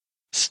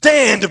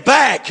Stand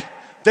back!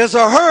 There's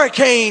a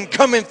hurricane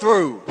coming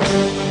through!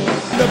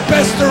 The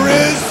best there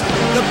is,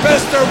 the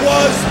best there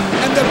was,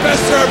 and the best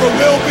there ever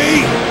will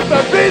be.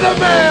 To be the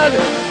man,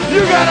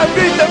 you gotta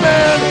beat the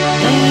man!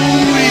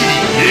 Ooh,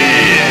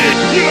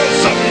 yeah! You know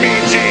something,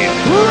 Mean Gene?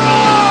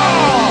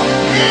 Raw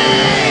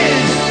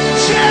is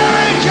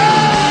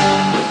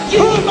Jericho!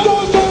 It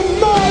doesn't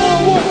matter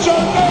what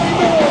your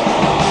name is!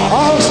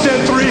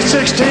 Austin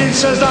 316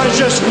 says I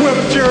just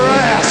whipped your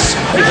ass!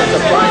 He's at the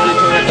finally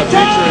to what the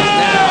future is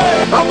now.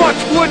 How much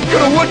wood could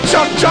a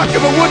woodchuck chuck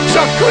if a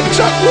woodchuck could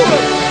chuck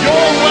wood?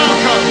 You're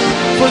welcome!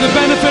 For the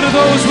benefit of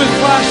those with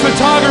flash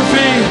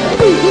photography.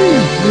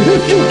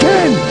 If you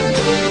can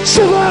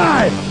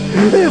survive,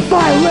 if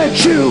I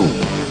let you!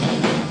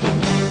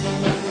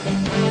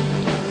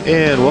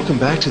 And welcome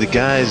back to the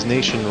Guys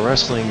Nation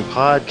Wrestling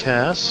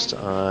Podcast.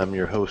 I'm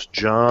your host,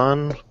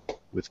 John,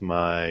 with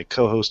my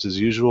co-host as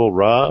usual,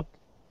 Rob.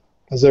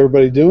 How's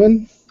everybody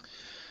doing?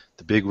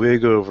 The big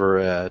wig over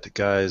at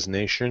Guys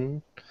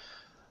Nation.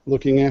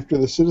 Looking after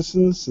the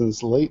citizens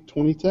since late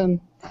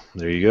 2010.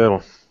 There you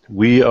go.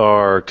 We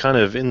are kind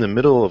of in the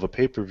middle of a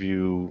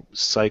pay-per-view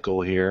cycle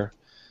here.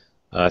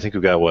 I think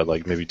we've got,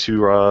 maybe 2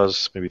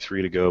 Raws, maybe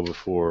 3 to go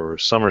before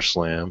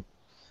SummerSlam.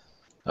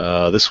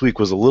 This week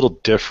was a little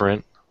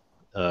different.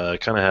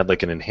 It kind of had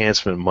like an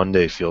Enhancement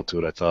Monday feel to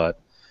it, I thought.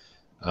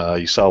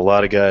 You saw a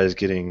lot of guys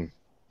getting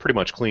pretty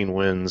much clean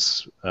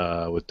wins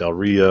with Del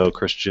Rio,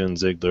 Christian,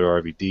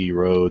 Ziggler, RVD,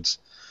 Rhodes.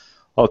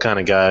 All kind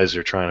of guys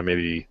are trying to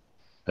maybe,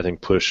 I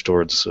think, push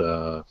towards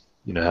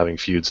having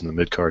feuds in the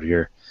mid-card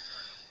here.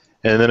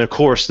 And then, of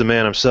course, the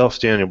man himself,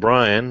 Daniel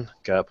Bryan,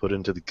 got put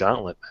into the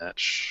gauntlet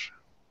match.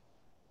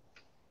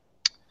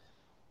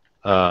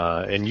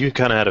 And you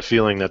kind of had a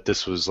feeling that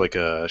this was like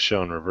a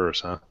show in reverse,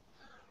 huh?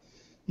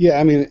 Yeah,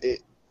 I mean,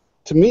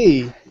 to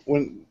me,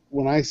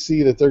 when I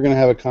see that they're going to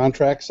have a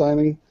contract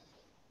signing,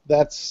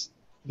 that's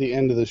the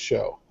end of the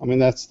show. I mean,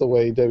 that's the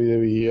way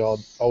WWE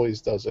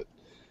always does it.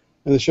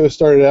 And the show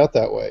started out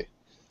that way.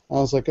 I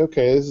was like,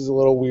 okay, this is a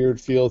little weird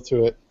feel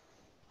to it.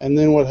 And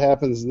then what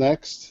happens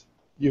next?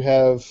 You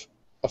have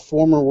a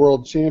former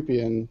world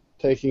champion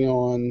taking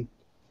on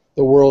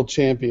the world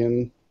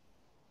champion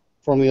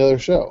from the other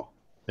show.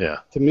 Yeah.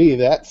 To me,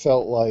 that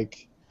felt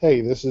like,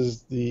 hey, this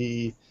is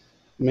the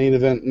main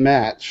event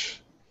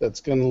match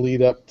that's going to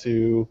lead up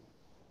to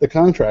the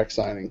contract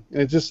signing.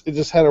 And it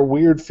just had a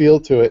weird feel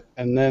to it.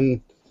 And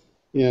then,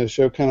 the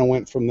show kind of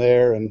went from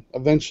there. And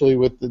eventually,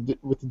 with the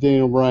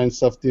Daniel Bryan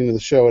stuff at the end of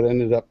the show, it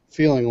ended up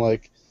feeling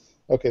like,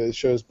 okay, the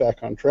show's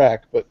back on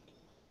track. But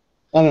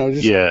I don't know,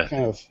 just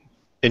kind of.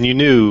 And you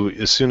knew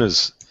as soon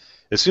as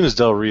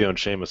Del Rio and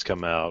Sheamus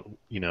come out,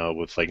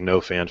 with like no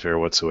fanfare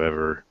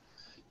whatsoever,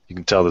 you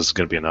can tell this is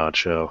going to be an odd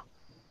show.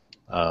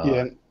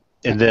 And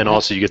then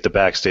also you get the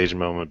backstage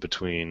moment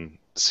between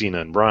Cena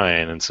and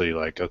Bryan, and so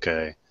you're like,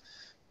 okay,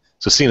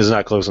 so Cena's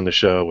not closing the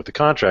show with the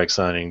contract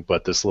signing,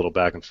 but this little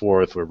back and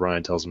forth where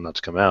Bryan tells him not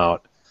to come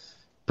out,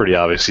 pretty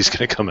obvious he's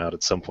going to come out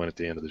at some point at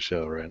the end of the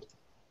show, right?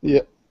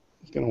 Yep.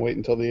 He's going to wait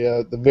until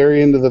the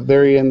very end of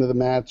the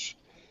match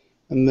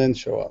and then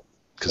show up.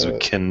 Because we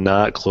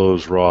cannot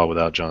close Raw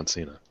without John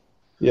Cena.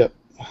 Yep.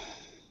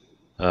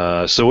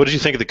 So what did you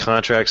think of the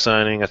contract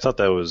signing? I thought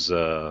that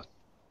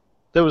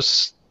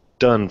was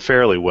done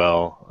fairly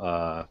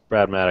well.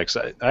 Brad Maddox,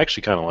 I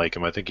actually kind of like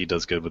him. I think he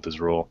does good with his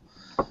role.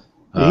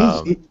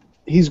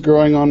 He's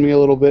growing on me a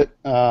little bit.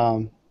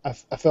 I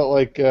felt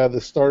like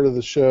the start of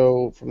the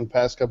show from the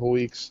past couple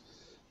weeks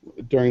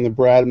during the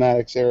Brad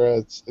Maddox era,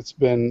 it's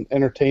been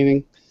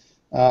entertaining.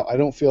 I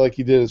don't feel like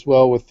he did as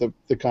well with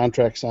the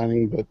contract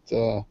signing, but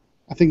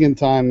I think in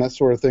time that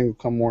sort of thing will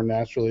come more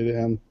naturally to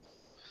him.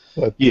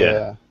 But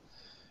yeah.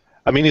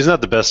 I mean, he's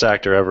not the best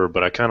actor ever,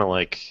 but I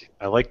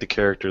like the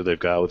character they've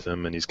got with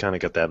him, and he's kind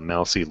of got that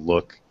mousy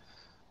look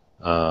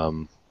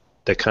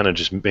that kind of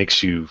just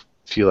makes you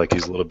feel like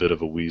he's a little bit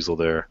of a weasel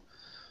there.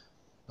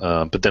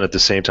 But then at the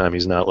same time,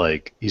 he's not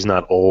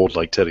old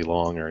like Teddy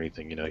Long or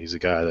anything. He's a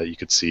guy that you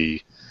could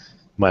see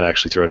might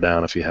actually throw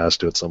down if he has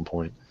to at some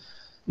point.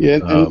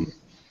 Yeah,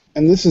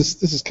 and this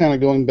is kind of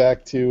going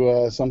back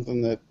to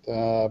something that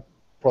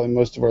probably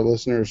most of our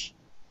listeners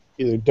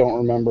either don't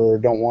remember or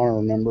don't want to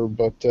remember,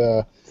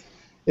 but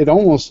it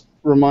almost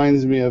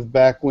reminds me of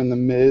back when The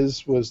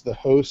Miz was the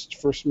host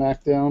for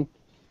SmackDown.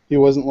 He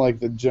wasn't like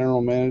the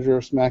general manager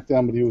of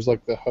SmackDown, but he was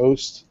like the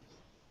host,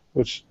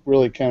 which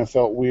really kind of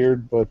felt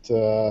weird, but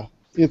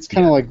it's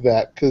kind of like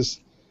that because,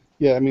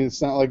 I mean,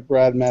 it's not like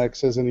Brad Maddox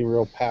has any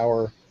real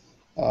power.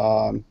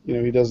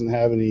 He doesn't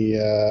have any,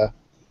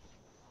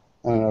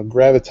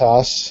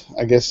 gravitas,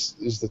 I guess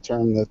is the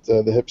term that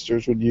the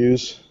hipsters would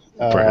use.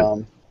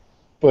 But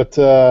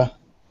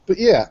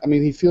yeah, I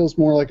mean, he feels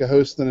more like a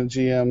host than a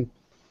GM,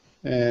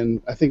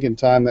 and I think in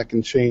time that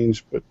can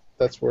change, but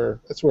that's where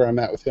I'm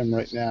at with him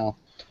right now.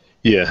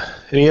 Yeah,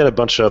 and he had a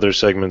bunch of other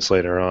segments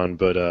later on,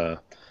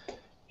 but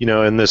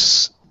in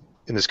this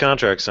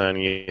contract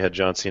signing, you had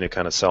John Cena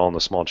kind of selling the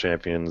small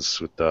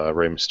champions with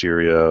Rey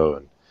Mysterio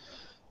and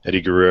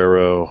Eddie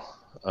Guerrero.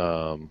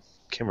 Can't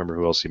remember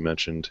who else he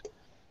mentioned.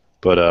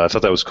 But I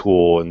thought that was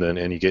cool,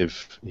 and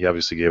he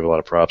obviously gave a lot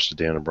of props to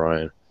Dan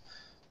O'Brien.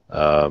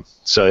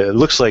 So it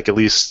looks like, at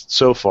least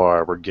so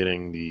far, we're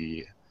getting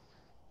the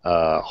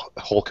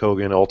Hulk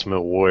Hogan,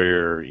 Ultimate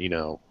Warrior,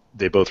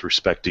 they both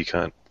respect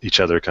each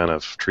other kind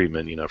of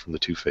treatment, from the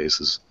two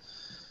faces.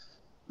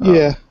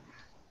 Yeah.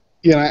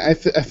 I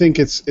think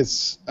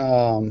it's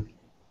a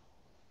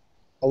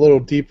little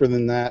deeper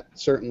than that,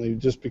 certainly,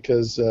 just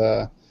because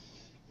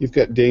you've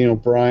got Daniel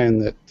Bryan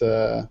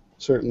that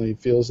certainly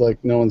feels like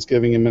no one's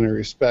giving him any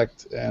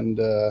respect, and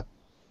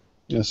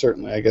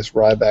certainly I guess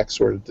Ryback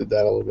sort of did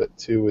that a little bit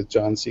too with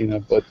John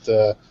Cena,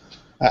 but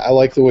I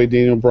like the way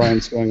Daniel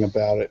Bryan's going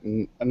about it,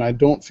 and I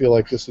don't feel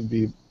like this would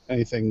be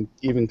anything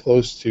even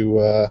close to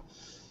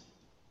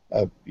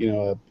a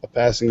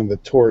passing of the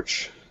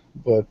torch,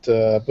 but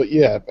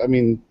yeah, I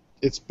mean,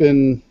 it's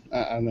been,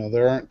 I don't know,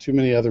 there aren't too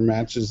many other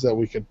matches that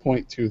we could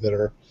point to that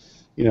are,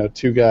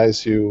 two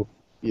guys who,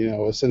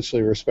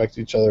 essentially respect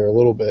each other a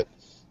little bit,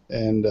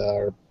 and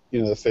are,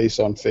 the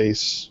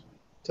face-on-face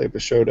type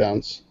of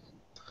showdowns.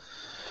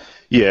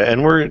 Yeah,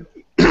 and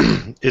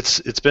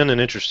it's been an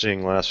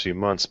interesting last few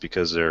months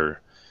because they're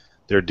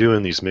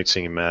doing these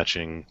mixing and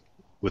matching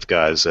with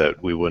guys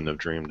that we wouldn't have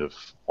dreamed of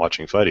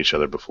watching fight each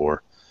other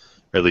before,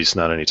 or at least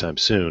not anytime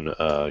soon.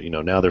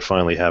 Now they're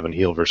finally having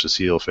heel versus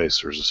heel, face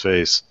versus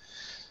face.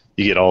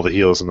 You get all the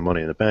heels in the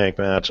Money in the Bank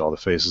match, all the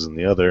faces in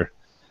the other.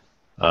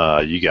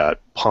 You got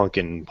Punk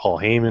and Paul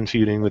Heyman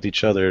feuding with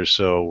each other,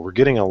 so we're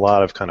getting a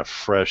lot of kind of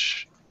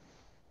fresh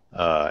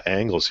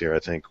angles here, I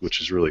think,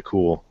 which is really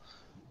cool.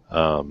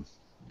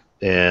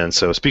 And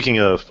so, speaking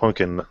of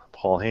Punk and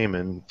Paul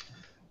Heyman,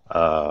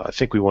 I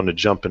think we want to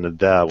jump into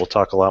that. We'll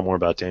talk a lot more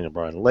about Daniel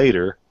Bryan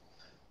later,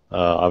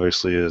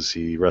 obviously, as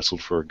he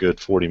wrestled for a good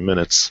 40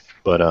 minutes.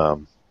 But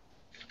on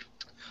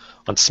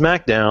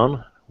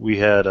SmackDown, we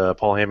had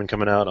Paul Heyman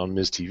coming out on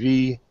Miz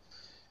TV,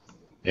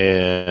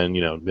 and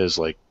Miz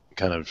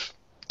kind of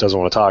doesn't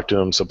want to talk to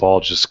him, so Paul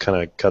just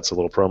kind of cuts a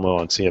little promo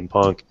on CM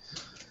Punk,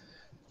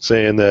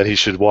 saying that he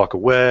should walk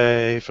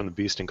away from the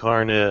Beast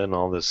Incarnate and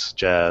all this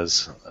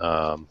jazz.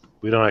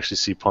 We don't actually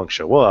see Punk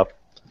show up,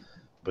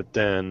 but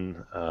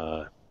then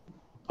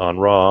on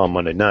Raw on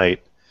Monday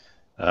night,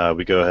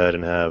 we go ahead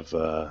and have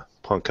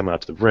Punk come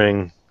out to the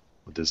ring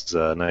with his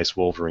nice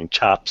Wolverine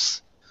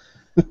chops,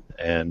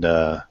 and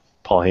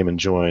Paul Heyman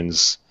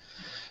joins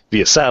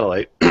via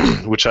satellite,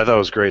 which I thought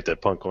was great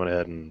that Punk went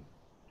ahead and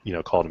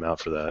called him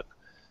out for that.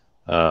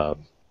 But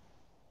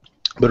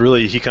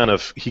really, he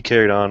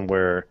carried on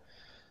where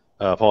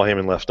Paul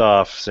Heyman left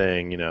off,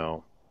 saying,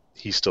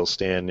 he's still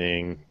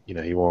standing.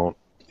 He won't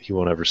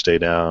ever stay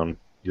down.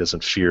 He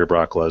doesn't fear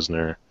Brock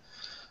Lesnar.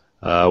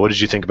 What did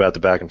you think about the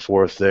back and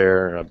forth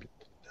there?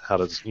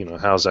 How's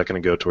that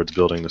going to go towards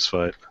building this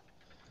fight?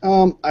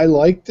 I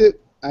liked it.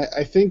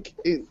 I think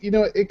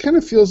it kind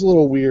of feels a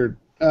little weird.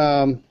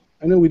 I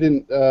know we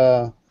didn't.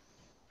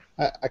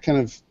 I kind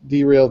of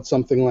derailed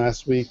something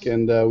last week,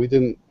 and we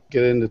didn't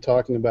get into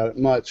talking about it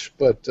much.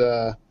 But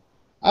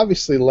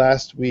obviously,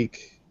 last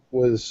week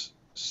was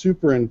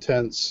super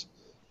intense.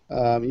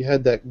 You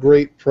had that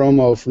great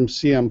promo from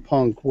CM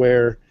Punk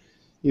where,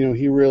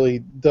 he really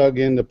dug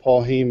into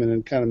Paul Heyman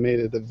and kind of made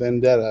it a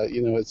vendetta.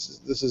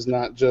 This is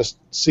not just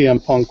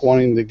CM Punk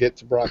wanting to get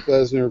to Brock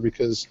Lesnar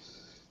because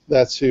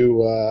that's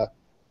who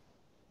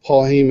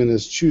Paul Heyman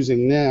is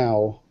choosing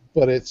now,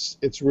 but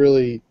it's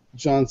really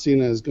John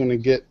Cena is going to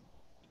get.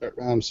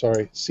 I'm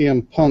sorry,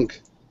 CM Punk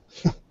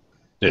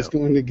is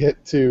going to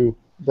get to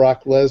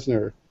Brock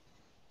Lesnar,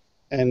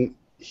 and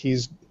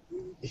he's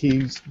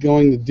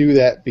going to do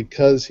that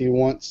because he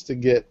wants to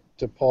get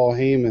to Paul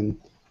Heyman.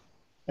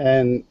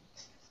 And,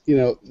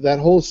 that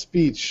whole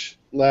speech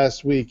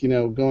last week,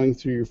 going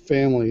through your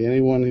family,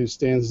 anyone who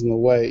stands in the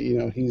way,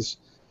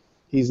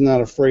 he's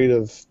not afraid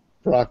of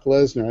Brock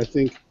Lesnar. I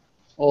think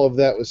all of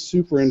that was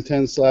super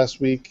intense last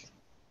week.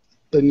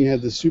 Then you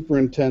had the super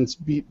intense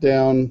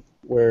beatdown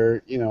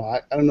where, I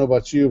don't know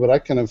about you, but I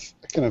kind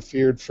of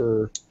feared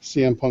for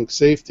CM Punk's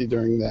safety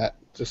during that.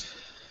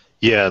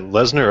 Yeah,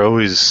 Lesnar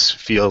always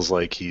feels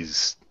like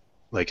it's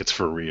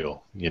for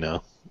real,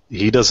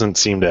 He doesn't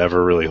seem to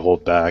ever really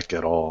hold back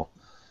at all.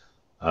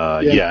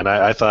 Yeah, and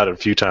I thought a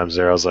few times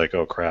there, I was like,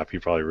 oh crap, he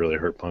probably really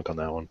hurt Punk on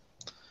that one.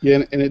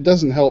 Yeah, and it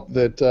doesn't help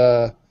that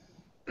the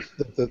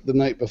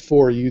night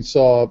before you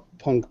saw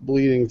Punk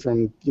bleeding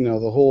from,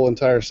 the whole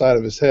entire side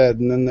of his head,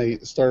 and then they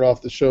start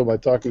off the show by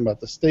talking about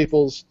the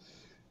staples,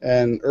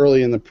 and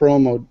early in the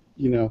promo,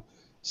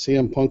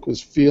 CM Punk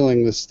was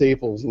feeling the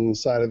staples on the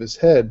side of his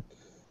head.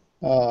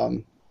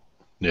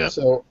 Yeah.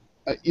 So,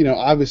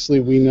 obviously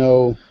we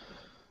know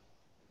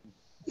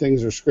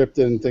things are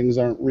scripted and things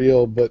aren't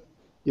real, but,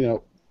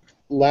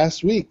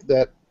 last week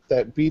that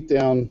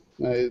beatdown,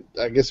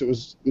 I guess it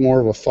was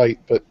more of a fight,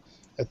 but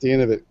at the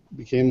end of it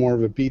became more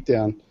of a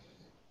beatdown.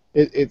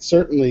 It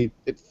certainly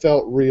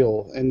felt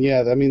real, and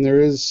yeah, I mean there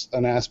is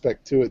an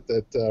aspect to it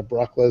that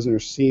Brock Lesnar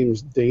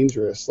seems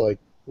dangerous, like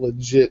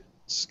legit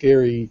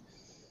scary.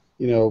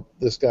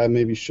 This guy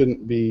maybe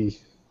shouldn't be,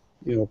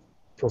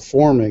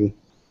 performing,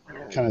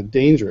 kind of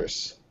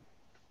dangerous,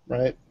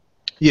 right?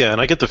 Yeah, and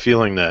I get the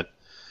feeling that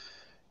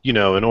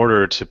in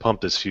order to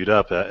pump this feud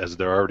up, as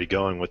they're already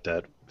going with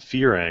that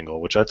fear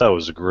angle, which I thought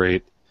was a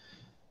great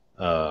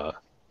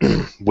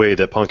way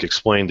that Punk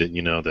explained it,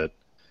 that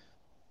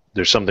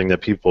there's something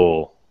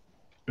about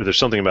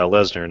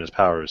Lesnar and his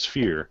power is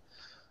fear,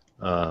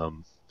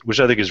 which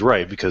I think is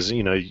right, because,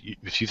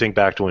 if you think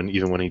back to when he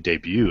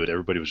debuted,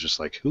 everybody was just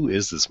like, who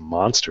is this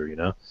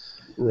monster,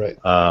 Right.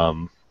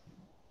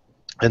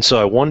 And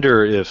so I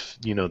wonder if,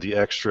 the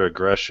extra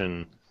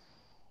aggression,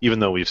 even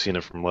though we've seen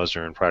it from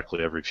Lesnar in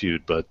practically every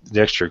feud, but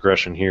the extra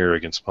aggression here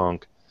against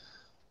Punk,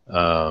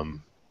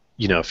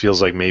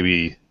 feels like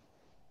maybe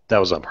that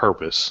was on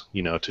purpose,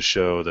 to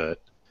show that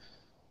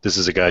this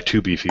is a guy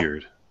to be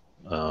feared.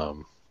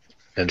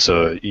 And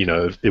so,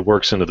 it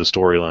works into the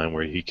storyline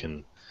where he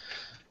can,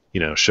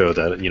 show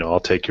that,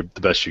 I'll take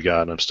the best you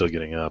got and I'm still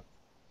getting up.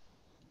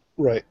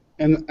 Right.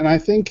 And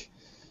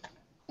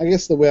I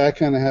guess the way I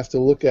kind of have to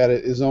look at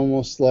it is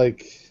almost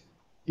like,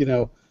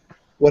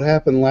 what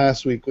happened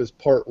last week was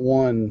part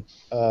one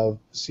of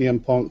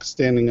CM Punk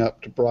standing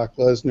up to Brock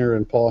Lesnar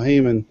and Paul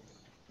Heyman,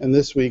 and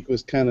this week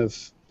was kind of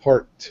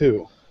part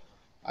two.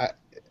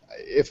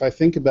 If I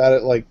think about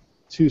it like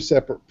two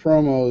separate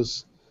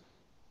promos,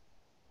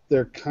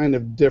 they're kind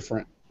of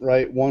different,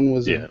 right? One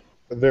was a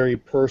very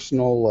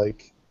personal,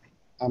 like,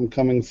 I'm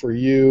coming for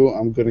you,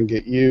 I'm going to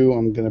get you,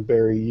 I'm going to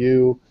bury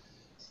you.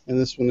 And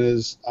this one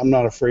is, I'm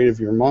not afraid of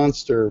your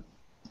monster.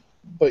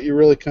 But you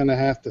really kind of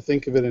have to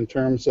think of it in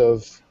terms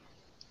of,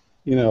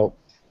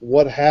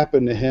 what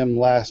happened to him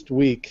last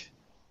week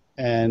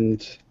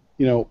and,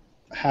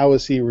 how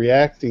is he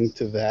reacting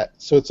to that?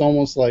 So it's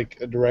almost like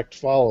a direct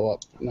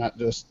follow-up, not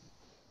just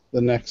the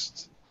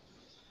next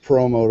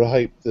promo to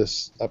hype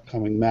this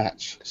upcoming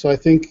match. So I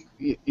think,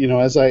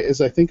 as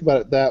I think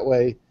about it that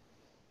way,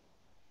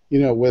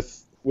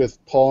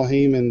 with Paul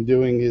Heyman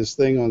doing his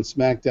thing on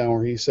SmackDown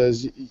where he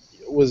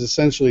was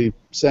essentially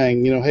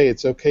saying, hey,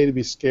 it's okay to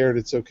be scared,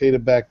 it's okay to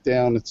back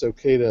down, it's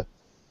okay to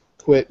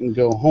quit and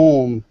go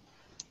home.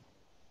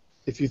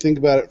 If you think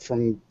about it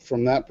from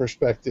that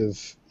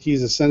perspective,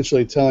 he's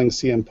essentially telling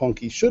CM Punk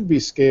he should be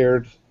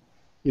scared.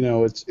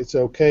 It's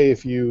okay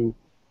if you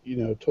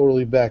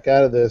totally back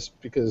out of this,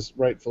 because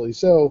rightfully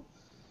so.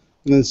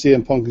 And then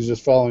CM Punk is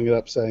just following it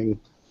up saying,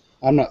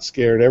 I'm not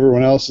scared.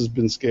 Everyone else has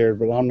been scared,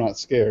 but I'm not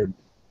scared.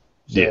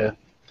 So, yeah.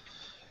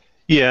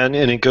 Yeah, and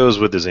it goes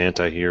with his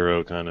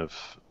anti-hero kind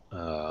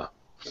of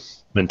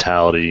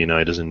mentality. He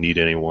doesn't need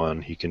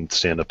anyone. He can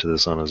stand up to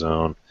this on his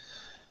own.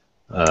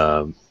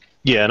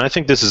 Yeah, and I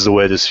think this is the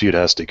way this feud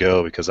has to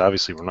go, because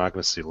obviously we're not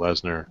going to see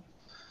Lesnar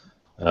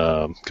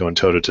going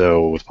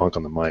toe-to-toe with Punk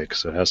on the mic,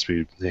 so it has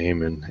to be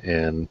Heyman,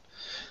 and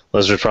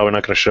Lesnar's probably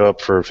not going to show up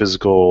for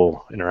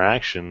physical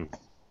interaction.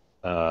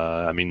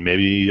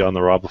 Maybe on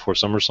the Raw before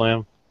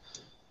SummerSlam,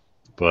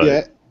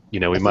 but we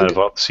might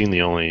have seen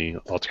the only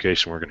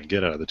altercation we're going to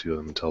get out of the two of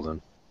them until then.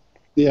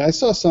 Yeah, I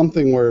saw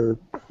something where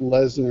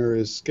Lesnar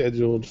is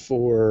scheduled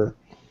for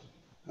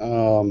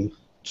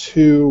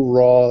 2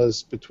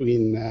 Raws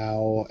between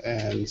now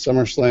and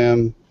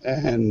SummerSlam,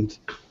 and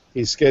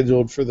he's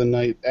scheduled for the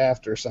night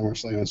after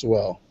SummerSlam as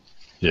well.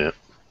 Yeah.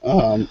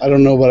 I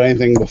don't know about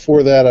anything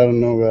before that. I don't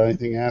know about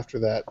anything after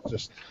that.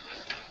 Just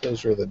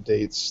those are the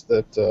dates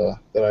that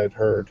I had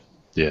heard.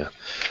 Yeah,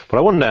 but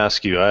I wanted to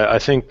ask you. I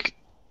think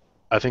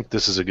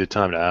this is a good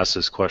time to ask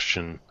this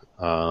question.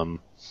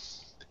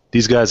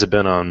 These guys have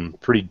been on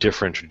pretty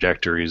different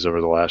trajectories over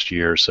the last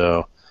year or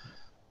so.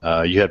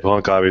 You had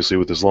Punk, obviously,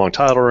 with his long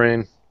title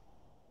reign,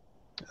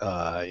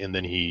 and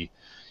then he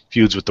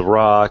feuds with The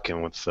Rock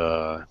and with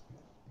The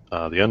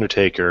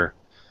Undertaker,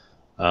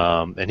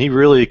 and he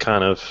really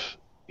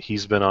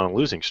he's been on a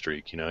losing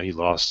streak. He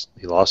lost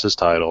his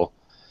title.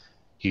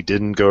 He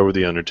didn't go over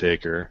The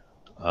Undertaker.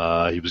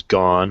 He was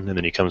gone, and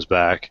then he comes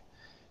back,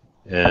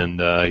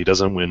 and he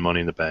doesn't win Money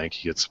in the Bank.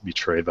 He gets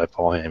betrayed by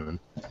Paul Heyman.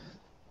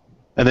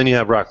 And then you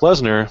have Brock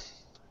Lesnar,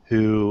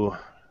 who,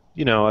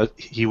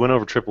 he went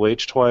over Triple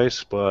H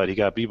twice, but he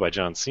got beat by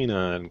John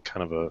Cena, and it's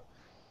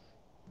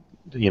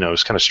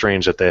kind of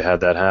strange that they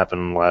had that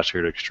happen last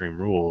year at Extreme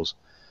Rules.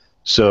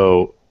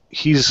 So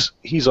he's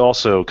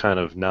also kind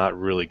of not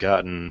really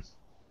gotten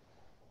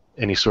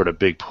any sort of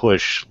big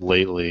push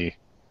lately.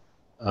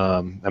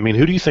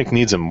 Who do you think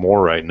needs him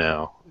more right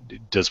now?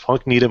 Does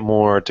Punk need it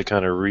more to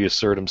kind of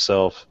reassert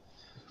himself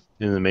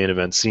in the main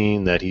event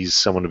scene, that he's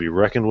someone to be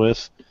reckoned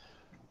with?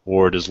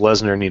 Or does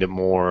Lesnar need it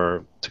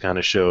more to kind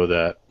of show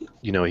that,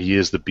 he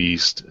is the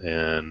beast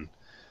and,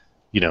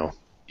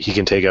 he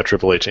can take out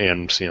Triple H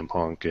and CM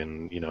Punk,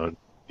 and,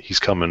 he's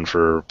coming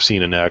for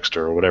Cena next,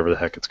 or whatever the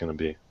heck it's going to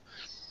be?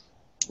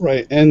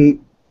 Right.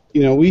 And,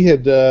 we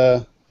had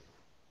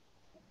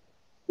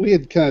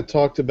kind of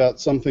talked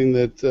about something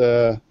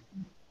that,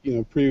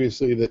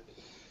 previously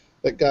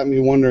that got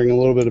me wondering a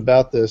little bit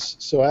about this.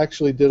 So I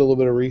actually did a little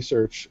bit of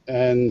research,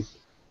 and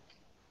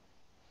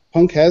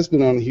Punk has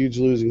been on a huge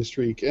losing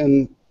streak.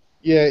 And,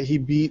 yeah, he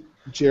beat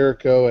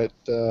Jericho at,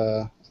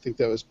 I think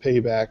that was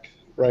Payback,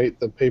 right,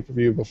 the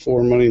pay-per-view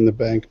before Money in the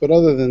Bank. But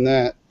other than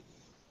that,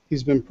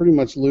 he's been pretty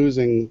much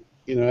losing,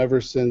 ever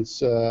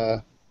since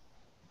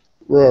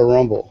Royal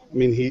Rumble. I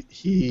mean,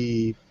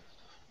 he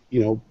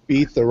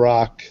beat The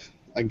Rock.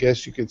 I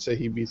guess you could say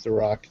he beat The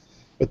Rock.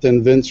 But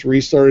then Vince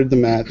restarted the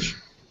match.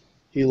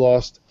 He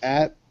lost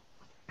at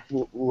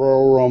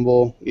Royal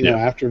Rumble.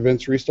 After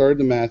Vince restarted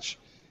the match,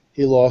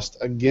 he lost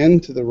again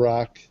to The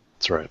Rock.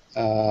 That's right.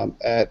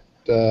 At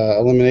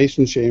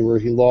Elimination Chamber,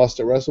 he lost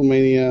at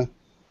WrestleMania.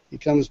 He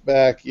comes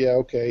back. Yeah,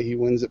 okay. He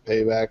wins at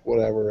Payback.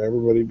 Whatever.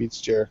 Everybody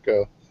beats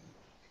Jericho.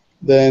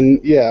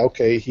 Then,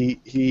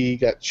 he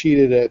got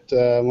cheated at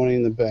Money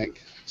in the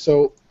Bank.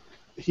 So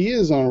he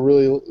is on a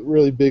really,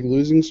 really big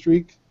losing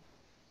streak.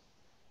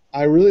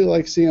 I really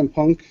like CM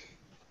Punk.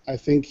 I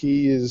think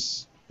he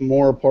is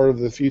more a part of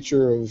the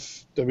future of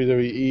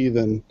WWE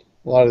than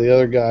a lot of the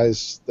other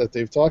guys that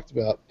they've talked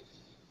about.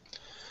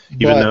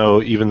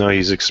 Even though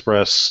he's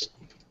expressed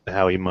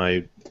how he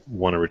might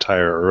want to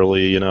retire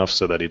early enough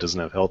so that he doesn't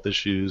have health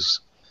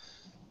issues,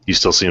 you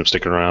still see him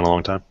sticking around a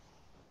long time?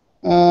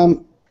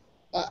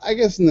 I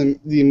guess in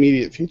the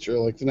immediate future,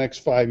 like the next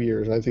 5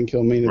 years, I think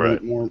he'll main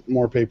event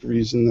more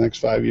pay-per-views in the next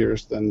 5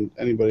 years than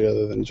anybody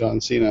other than John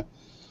Cena.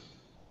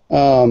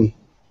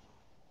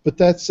 But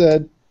that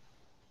said,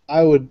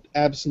 I would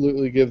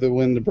absolutely give the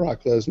win to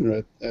Brock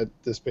Lesnar at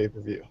this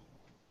pay-per-view.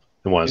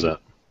 And why is that?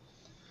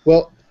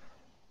 Well,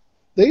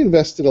 they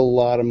invested a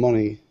lot of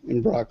money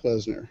in Brock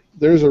Lesnar.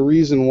 There's a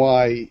reason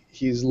why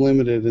he's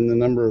limited in the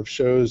number of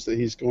shows that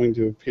he's going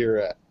to appear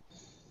at.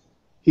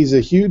 He's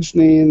a huge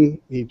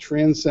name. He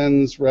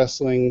transcends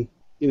wrestling.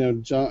 He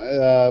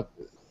got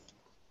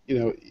came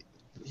the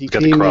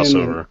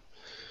crossover.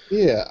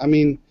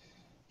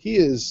 He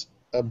is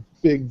a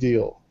big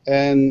deal.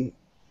 And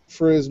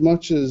for as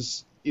much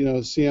as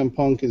CM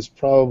Punk is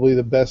probably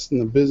the best in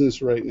the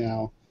business right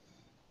now,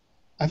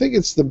 I think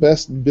it's the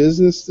best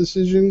business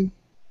decision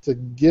to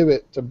give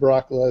it to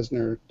Brock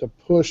Lesnar, to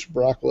push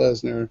Brock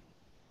Lesnar,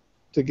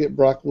 to get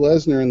Brock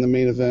Lesnar in the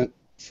main event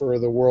for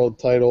the world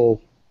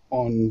title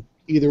on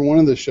either one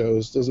of the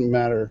shows, doesn't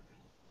matter.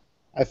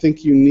 I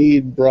think you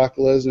need Brock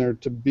Lesnar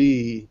to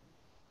be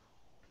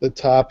the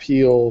top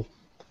heel,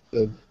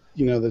 the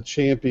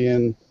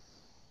champion.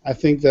 I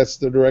think that's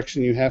the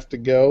direction you have to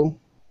go.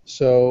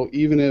 So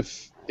even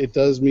if it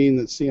does mean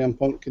that CM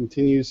Punk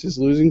continues his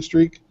losing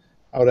streak,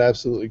 I would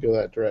absolutely go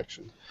that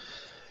direction.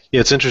 Yeah,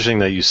 it's interesting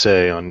that you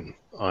say on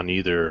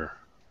either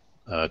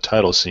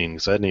title scene,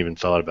 because I hadn't even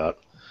thought about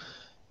it.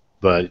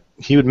 But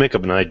he would make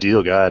up an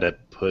ideal guy to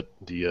put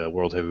the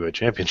World Heavyweight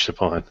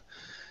Championship on,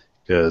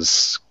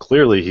 because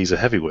clearly he's a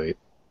heavyweight.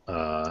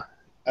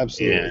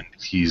 Absolutely. And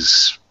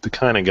he's the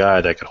kind of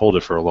guy that could hold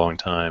it for a long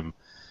time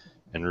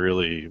and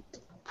really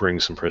bring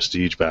some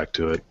prestige back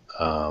to it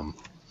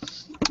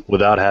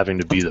without having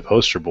to be the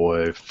poster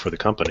boy for the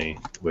company,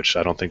 which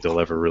I don't think they'll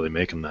ever really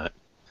make him that.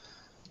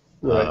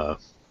 Right.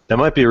 That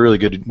might be a really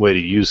good way to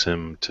use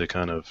him to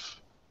kind of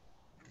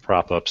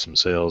prop up some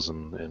sales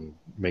and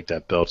make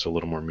that belt a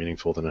little more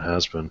meaningful than it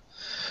has been.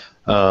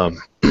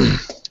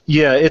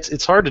 Yeah,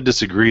 it's hard to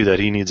disagree that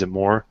he needs it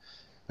more,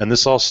 and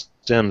this all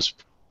stems,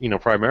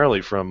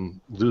 primarily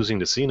from losing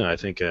to Cena. I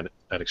think at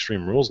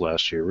Extreme Rules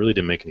last year, it really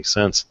didn't make any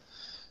sense.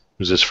 It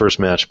was his first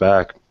match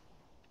back.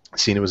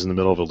 Cena was in the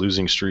middle of a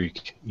losing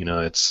streak.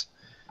 It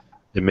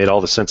made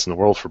all the sense in the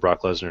world for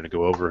Brock Lesnar to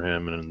go over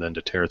him and then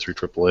to tear through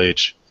Triple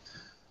H.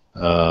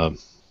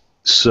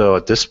 So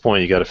at this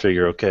point, you got to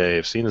figure, okay,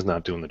 if Cena's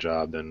not doing the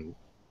job, then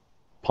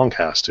Punk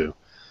has to.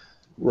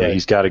 Right. Yeah,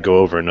 he's got to go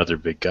over another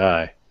big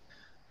guy.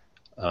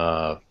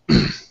 And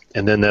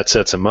then that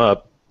sets him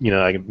up,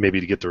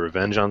 maybe to get the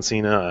revenge on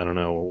Cena. I don't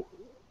know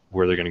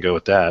where they're going to go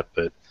with that,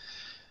 but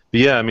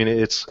yeah, I mean,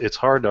 it's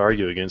hard to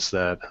argue against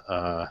that.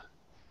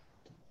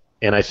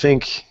 And I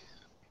think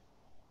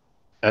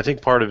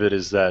part of it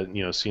is that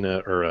Cena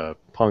or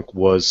Punk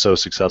was so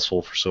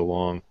successful for so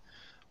long,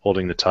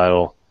 holding the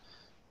title.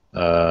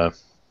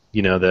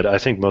 That I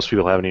think most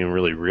people haven't even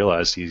really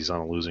realized he's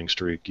on a losing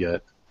streak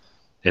yet.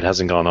 It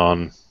hasn't gone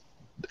on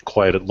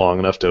quite long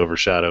enough to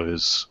overshadow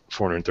his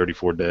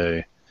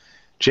 434-day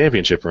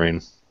championship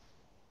reign.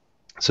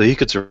 So he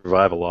could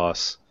survive a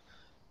loss.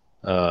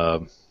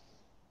 But,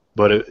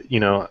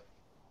 the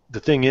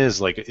thing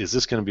is, is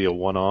this going to be a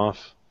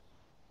one-off?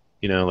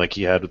 Like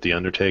he had with The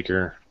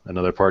Undertaker,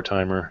 another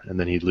part-timer, and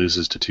then he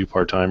loses to two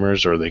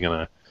part-timers? Or are they going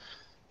to...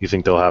 You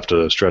think they'll have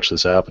to stretch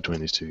this out between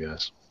these two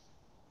guys?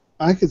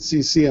 I could see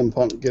CM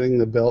Punk getting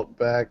the belt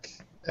back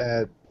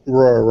at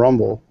Royal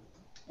Rumble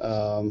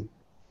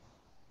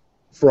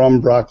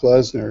from Brock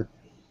Lesnar.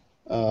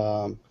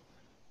 But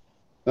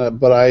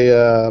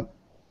I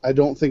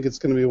don't think it's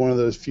going to be one of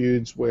those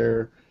feuds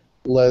where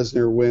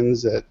Lesnar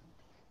wins at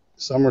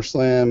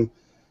SummerSlam,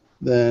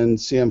 then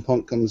CM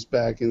Punk comes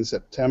back in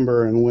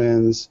September and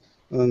wins,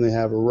 and then they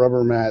have a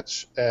rubber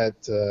match at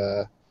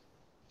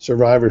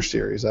Survivor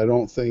Series. I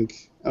don't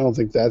think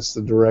that's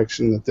the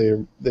direction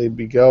that they'd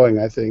be going.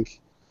 I think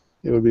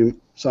it would be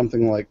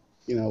something like,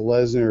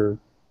 Lesnar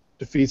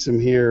defeats him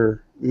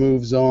here,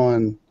 moves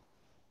on,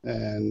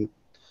 and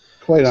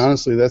quite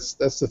honestly, that's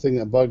the thing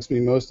that bugs me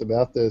most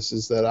about this,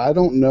 is that I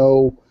don't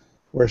know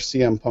where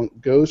CM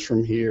Punk goes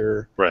from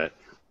here. Right.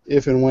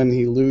 If and when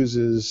he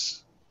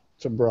loses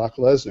to Brock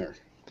Lesnar.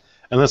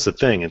 And that's the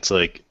thing. It's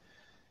like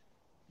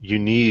you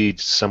need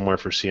somewhere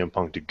for CM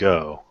Punk to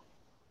go.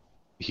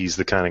 He's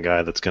the kind of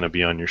guy that's going to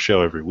be on your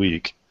show every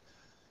week.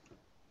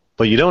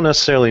 But you don't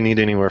necessarily need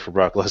anywhere for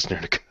Brock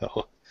Lesnar to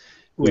go.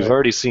 We've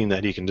already seen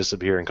that he can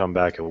disappear and come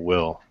back at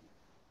will.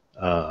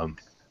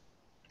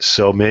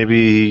 So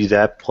maybe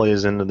that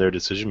plays into their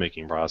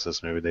decision-making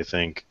process. Maybe they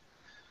think,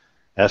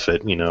 F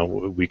it,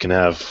 we can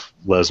have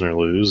Lesnar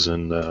lose,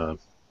 and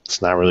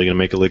it's not really going to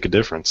make a lick of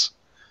difference.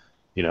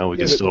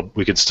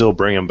 We could still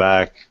bring him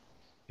back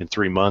in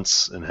 3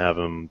 months and have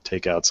him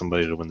take out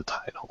somebody to win the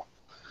title.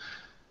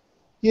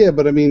 Yeah,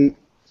 but I mean,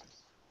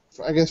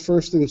 I guess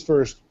first things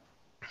first,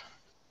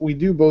 we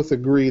do both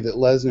agree that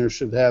Lesnar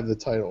should have the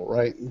title,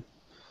 right?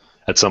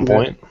 At some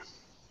point?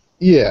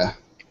 Yeah.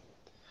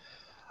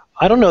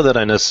 I don't know that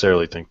I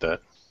necessarily think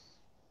that.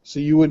 So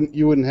you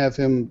wouldn't have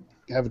him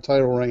have a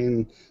title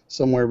reign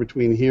somewhere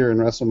between here and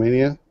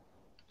WrestleMania?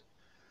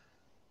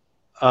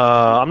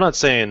 I'm not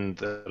saying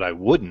that I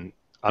wouldn't.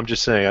 I'm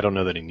just saying I don't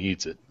know that he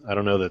needs it. I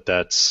don't know that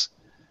that's...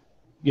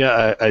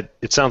 Yeah,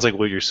 it sounds like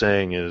what you're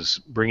saying is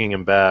bringing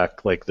him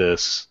back like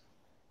this,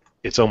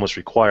 it's almost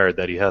required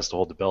that he has to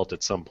hold the belt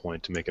at some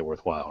point to make it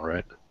worthwhile,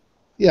 right?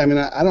 Yeah, I mean,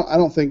 I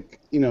don't think,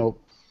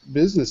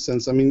 business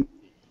sense. I mean,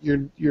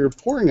 you're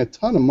pouring a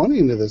ton of money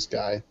into this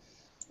guy.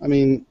 I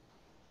mean,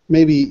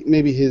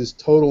 maybe his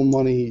total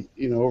money,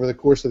 over the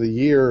course of the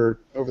year, or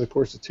over the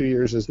course of 2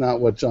 years, is not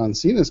what John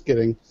Cena's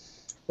getting.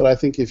 But I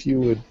think if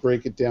you would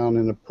break it down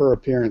in a per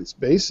appearance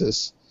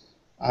basis,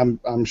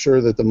 I'm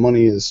sure that the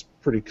money is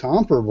pretty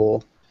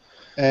comparable.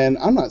 And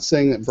I'm not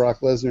saying that Brock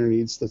Lesnar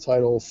needs the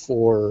title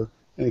for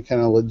any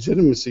kind of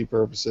legitimacy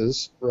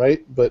purposes,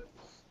 right? But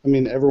I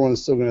mean, everyone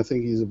is still going to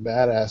think he's a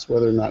badass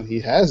whether or not he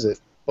has it.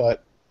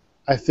 But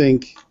I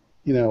think,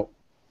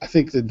 I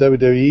think the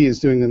WWE is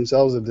doing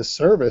themselves a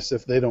disservice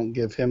if they don't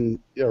give him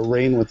a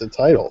reign with the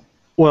title.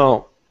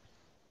 Well,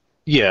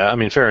 yeah, I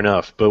mean, fair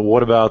enough. But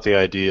what about the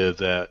idea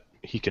that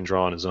he can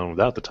draw on his own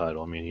without the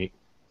title? I mean,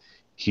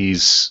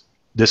 this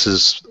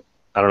is,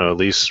 I don't know, at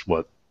least,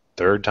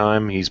 third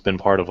time he's been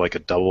part of like a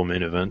double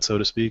main event, so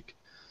to speak?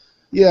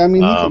 Yeah, I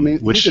mean,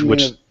 which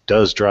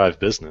does drive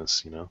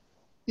business,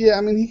 Yeah,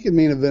 I mean, he could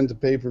main event a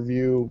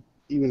pay-per-view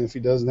even if he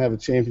doesn't have a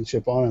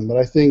championship on him. But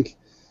I think,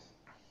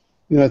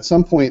 at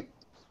some point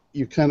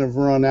you kind of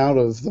run out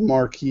of the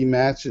marquee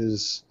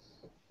matches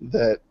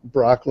that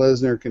Brock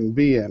Lesnar can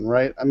be in,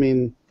 right? I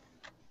mean,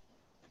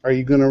 are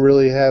you going to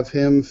really have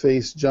him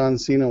face John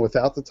Cena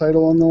without the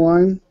title on the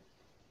line?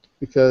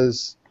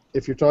 Because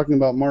if you're talking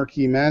about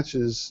marquee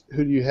matches,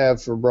 who do you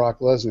have for Brock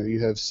Lesnar?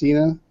 You have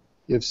Cena,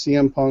 you have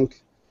CM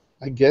Punk,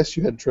 I guess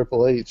you had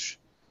Triple H,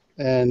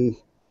 and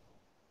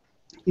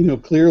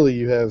clearly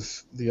you have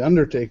The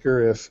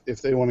Undertaker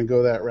if they want to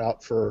go that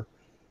route for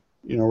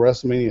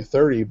WrestleMania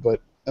 30.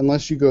 But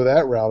unless you go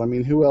that route, I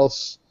mean, who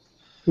else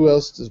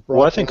does Brock?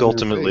 Well, I think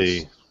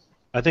ultimately,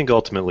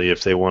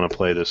 if they want to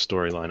play this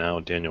storyline out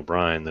with Daniel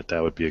Bryan, that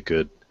would be a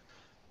good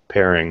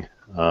pairing,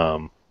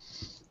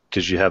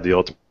 because you have the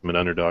ultimate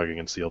underdog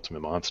against the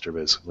ultimate monster,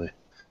 basically.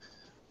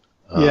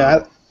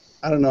 Yeah,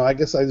 I don't know. I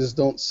guess I just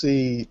don't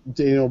see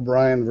Daniel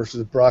Bryan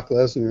versus Brock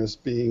Lesnar as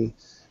being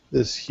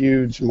this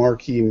huge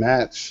marquee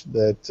match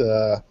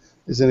that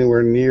is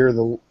anywhere near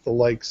the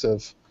likes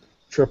of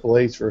Triple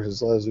H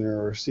versus Lesnar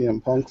or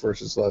CM Punk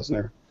versus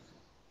Lesnar.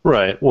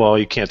 Right. Well,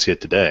 you can't see it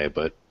today,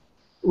 but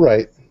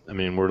right. I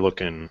mean, we're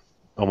looking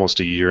almost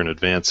a year in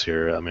advance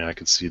here. I mean, I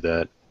could see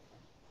that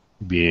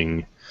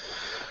being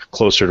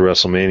closer to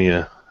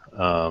WrestleMania.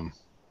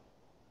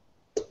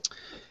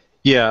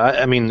 Yeah,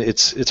 I mean,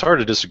 it's hard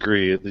to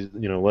disagree.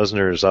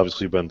 Lesnar has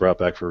obviously been brought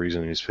back for a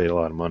reason, and he's paid a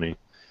lot of money.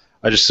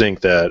 I just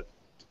think that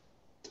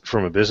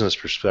from a business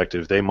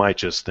perspective, they might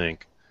just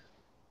think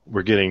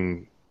we're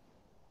being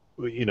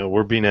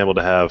able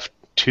to have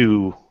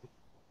two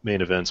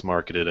main events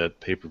marketed at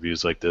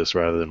pay-per-views like this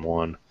rather than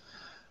one.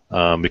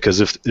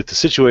 Because if the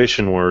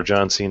situation were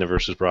John Cena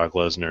versus Brock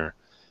Lesnar,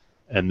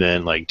 and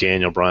then like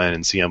Daniel Bryan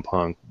and CM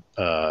Punk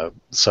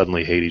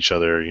suddenly hate each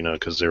other,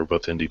 because they were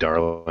both indie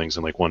darlings,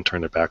 and like one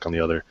turned their back on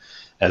the other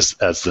as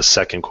the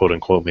second quote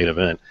unquote main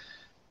event,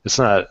 it's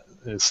not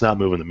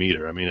moving the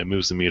meter. I mean, it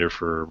moves the meter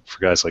for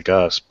guys like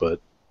us, but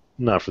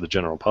not for the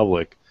general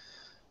public.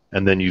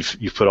 And then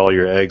you've put all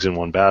your eggs in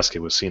one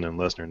basket with Cena and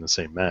Lesnar in the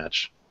same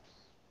match,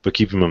 but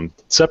keeping them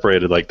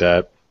separated like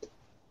that,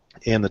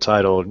 and the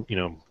title,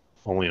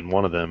 only in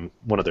one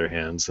of their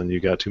hands, then you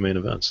got two main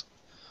events.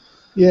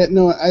 Yeah,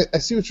 no, I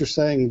see what you're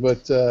saying,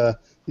 but the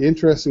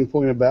interesting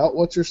point about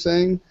what you're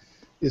saying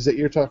is that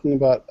you're talking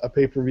about a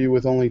pay-per-view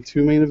with only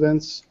two main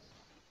events,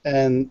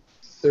 and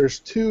there's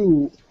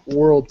two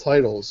world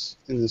titles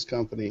in this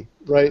company,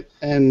 right?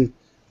 And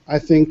I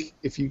think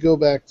if you go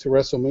back to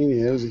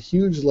WrestleMania, it was a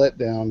huge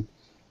letdown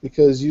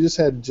because you just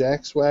had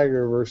Jack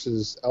Swagger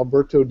versus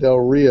Alberto Del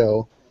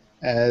Rio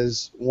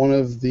as one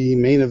of the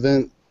main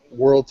event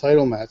world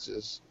title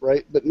matches,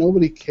 right? But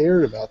nobody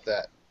cared about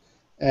that.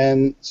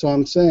 And so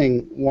I'm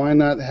saying, why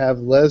not have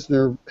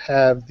Lesnar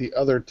have the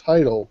other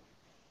title?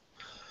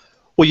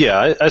 Well,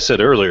 yeah, I said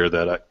earlier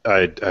that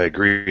I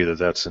agree that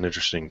that's an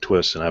interesting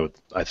twist, and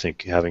I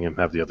think having him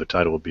have the other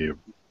title would be a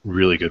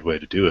really good way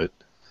to do it.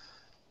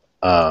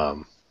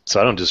 So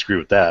I don't disagree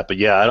with that, but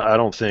yeah, I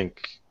don't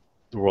think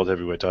the World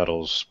Heavyweight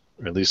titles,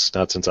 or at least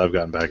not since I've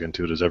gotten back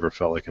into it, has ever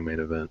felt like a main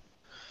event.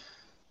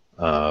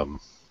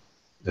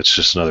 It's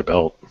just another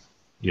belt.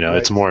 Right.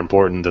 It's more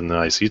important than the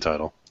IC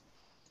title.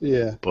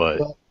 Yeah.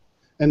 But,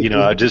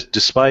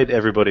 despite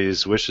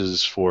everybody's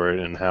wishes for it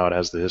and how it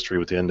has the history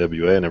with the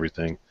NWA and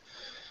everything,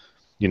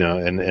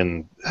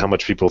 and how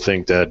much people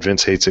think that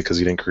Vince hates it because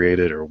he didn't create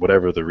it or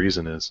whatever the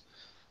reason is,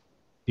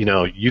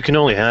 you can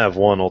only have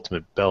one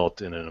ultimate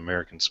belt in an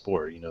American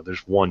sport.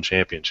 There's one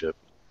championship.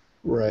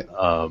 Right.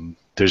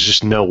 There's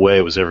just no way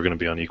it was ever going to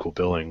be on equal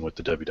billing with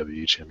the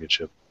WWE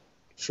Championship.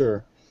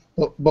 Sure.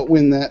 But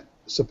when that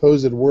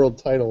supposed world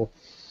title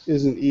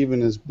isn't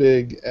even as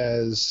big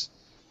as,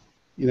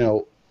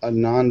 a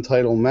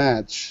non-title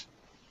match,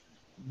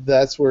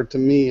 that's where, to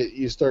me,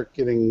 you start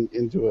getting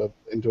into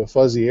a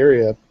fuzzy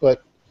area.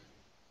 But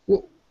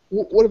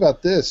what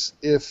about this?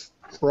 If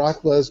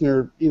Brock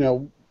Lesnar,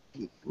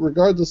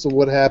 regardless of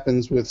what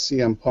happens with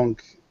CM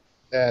Punk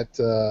at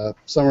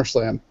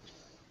SummerSlam,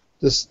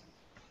 does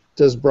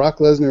Brock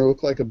Lesnar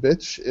look like a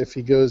bitch if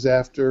he goes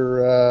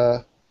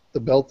after the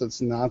belt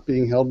that's not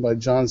being held by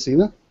John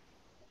Cena?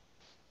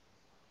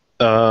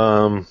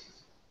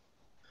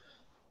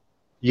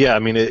 Yeah, I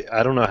mean,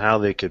 I don't know how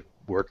they could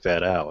work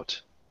that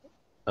out.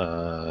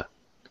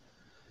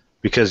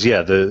 Because,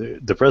 yeah,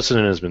 the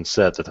precedent has been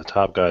set that the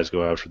top guys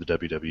go out for the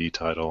WWE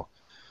title,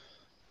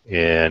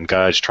 and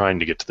guys trying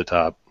to get to the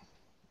top,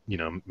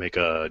 make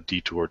a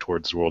detour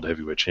towards the World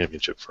Heavyweight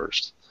Championship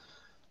first.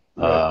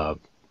 Right.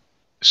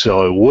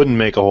 So it wouldn't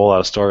make a whole lot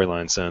of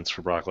storyline sense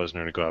for Brock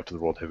Lesnar to go after the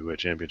World Heavyweight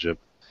Championship.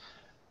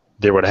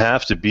 There would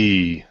have to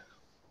be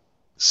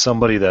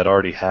somebody that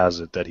already has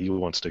it that he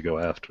wants to go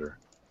after.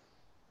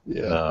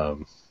 Yeah.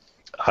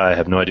 I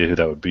have no idea who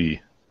that would be.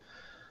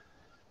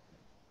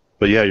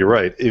 But yeah, you're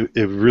right.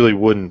 It really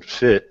wouldn't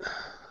fit.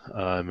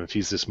 If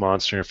he's this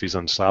monster, if he's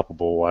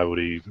unstoppable, why would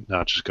he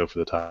not just go for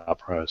the top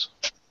prize?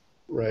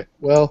 Right.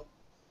 Well,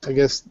 I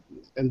guess,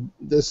 and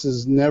this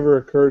has never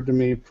occurred to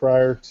me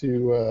prior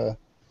to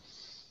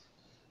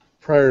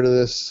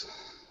this,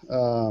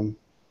 prior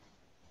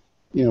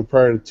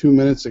to 2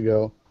 minutes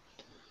ago.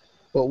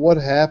 But what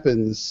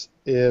happens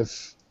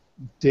if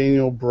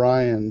Daniel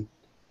Bryan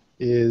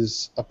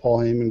is a Paul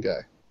Heyman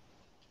guy?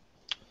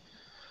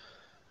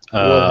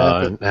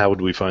 How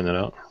would we find that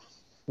out?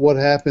 What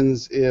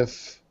happens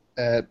if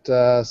at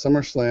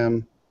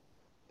SummerSlam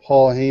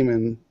Paul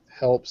Heyman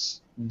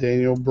helps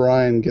Daniel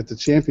Bryan get the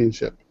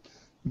championship?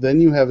 Then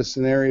you have a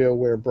scenario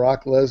where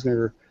Brock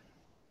Lesnar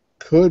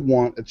could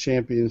want a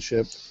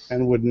championship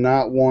and would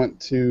not want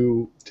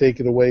to take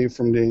it away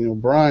from Daniel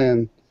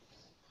Bryan,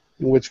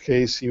 in which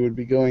case he would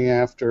be going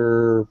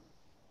after,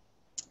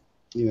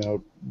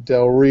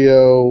 Del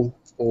Rio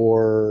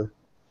or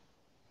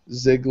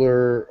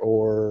Ziggler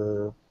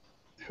or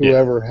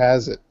whoever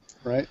has it,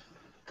 right?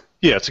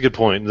 Yeah, it's a good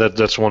point.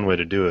 That's one way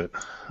to do it,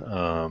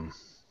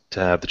 to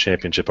have the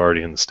championship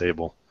already in the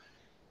stable.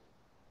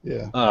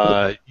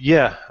 Yeah.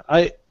 Yeah.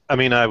 I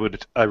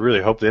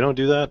really hope they don't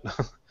do that.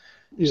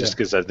 Just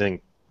because I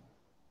think,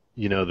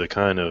 the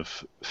kind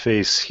of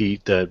face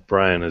heat that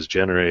Bryan has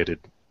generated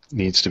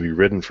needs to be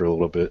ridden for a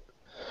little bit.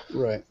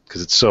 Right.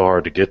 Because it's so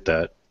hard to get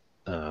that.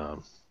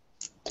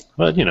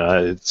 But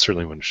it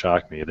certainly wouldn't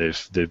shock me.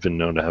 They've been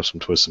known to have some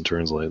twists and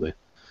turns lately.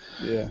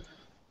 Yeah.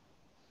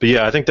 But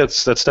yeah, I think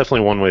that's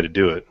definitely one way to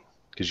do it.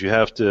 Because you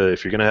have to,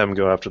 if you're going to have him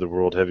go after the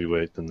World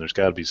Heavyweight, then there's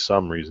got to be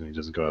some reason he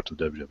doesn't go after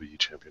the WWE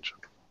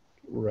Championship.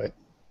 Right.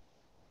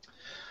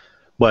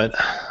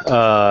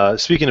 But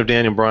speaking of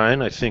Daniel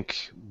Bryan, I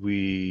think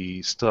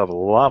we still have a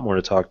lot more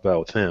to talk about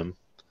with him.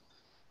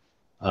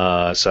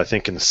 So I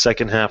think in the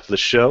second half of the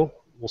show,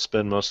 we'll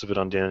spend most of it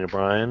on Daniel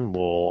Bryan.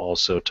 We'll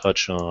also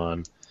touch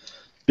on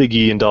Big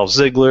E and Dolph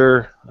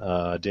Ziggler,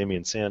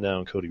 Damian Sandow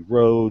and Cody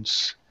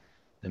Rhodes,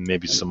 and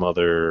maybe some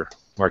other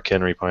Mark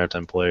Henry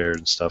primetime player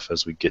and stuff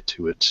as we get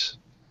to it.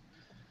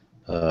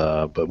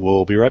 But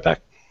we'll be right back.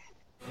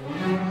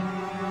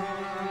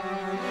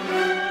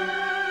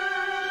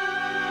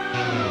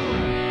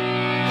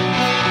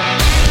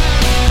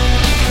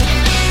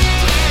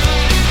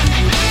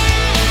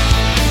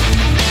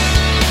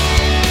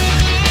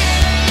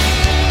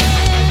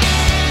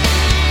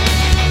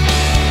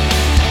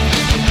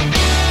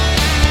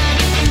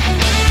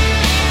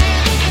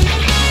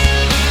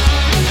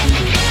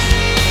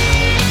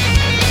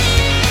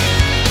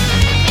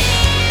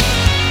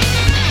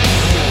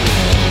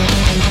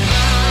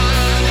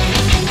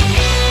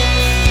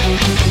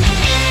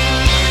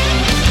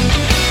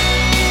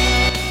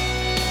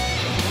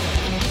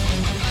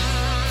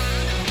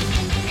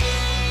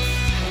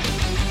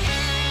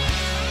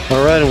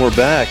 All right, and we're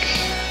back.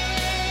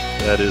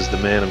 That is the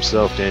man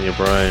himself, Daniel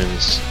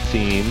Bryan's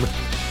theme.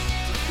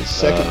 The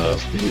second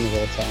best theme of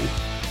all time.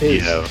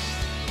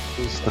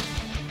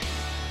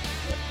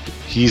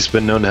 He's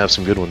been known to have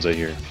some good ones, I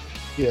hear.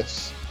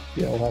 Yes.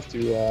 Yeah, we'll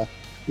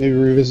maybe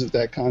revisit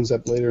that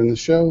concept later in the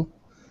show.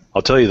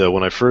 I'll tell you though,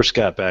 when I first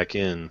got back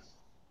in,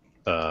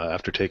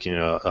 after taking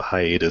a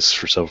hiatus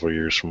for several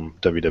years from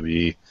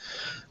WWE,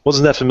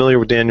 wasn't that familiar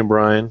with Daniel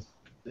Bryan,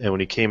 and when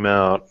he came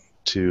out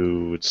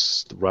to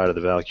the Ride of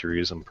the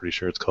Valkyries, I'm pretty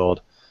sure it's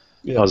called,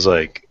 I was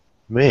like,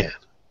 man,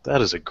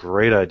 that is a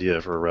great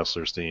idea for a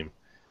wrestler's theme.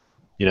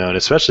 And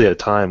especially at a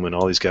time when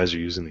all these guys are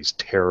using these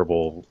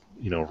terrible,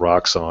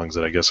 rock songs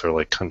that I guess are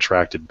like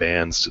contracted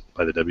bands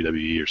by the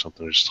WWE or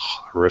something. They're just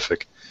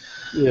horrific.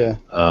 Yeah.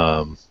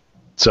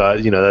 So,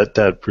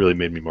 that really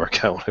made me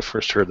mark out when I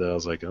first heard that. I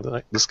was like,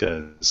 oh, this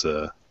guy's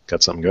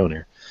got something going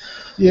here.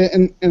 Yeah,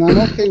 and I'm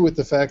okay with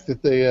the fact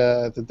that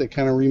they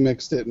kind of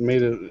remixed it and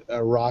made it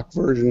a rock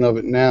version of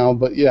it now.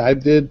 But yeah, I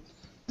did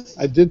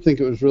think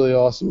it was really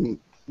awesome.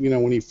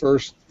 When he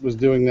first was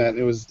doing that,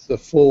 it was the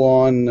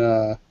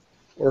full-on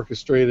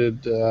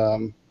orchestrated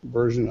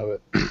version of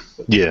it.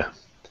 Yeah.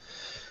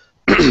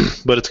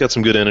 But it's got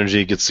some good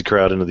energy, gets the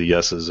crowd into the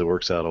yeses. It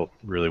works out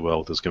really well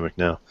with this gimmick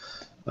now.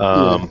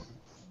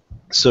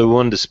 So we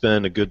wanted to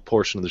spend a good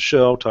portion of the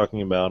show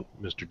talking about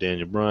Mr.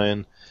 Daniel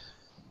Bryan.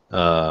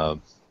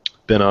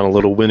 Been on a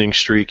little winning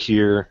streak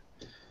here.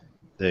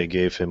 They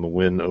gave him a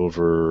win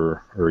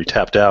or he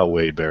tapped out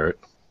Wade Barrett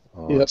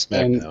on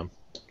SmackDown.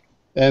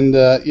 And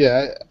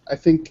I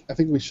think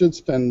we should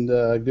spend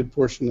a good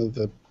portion of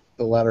the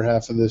latter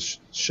half of this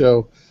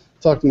show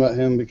talking about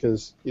him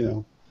because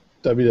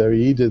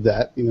WWE did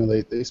that.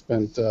 They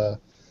spent the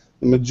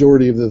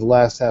majority of the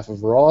last half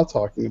of Raw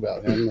talking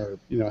about him, or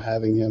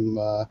having him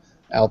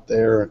out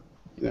there,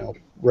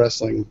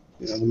 wrestling,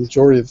 the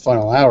majority of the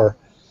final hour.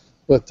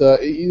 But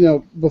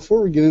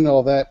before we get into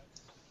all that,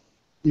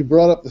 you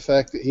brought up the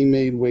fact that he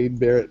made Wade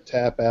Barrett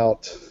tap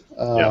out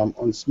on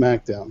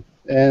SmackDown,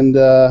 and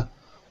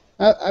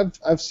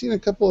I've seen a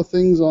couple of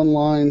things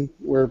online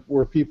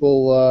where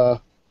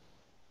people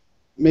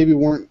maybe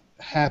weren't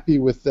happy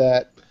with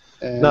that.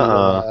 And,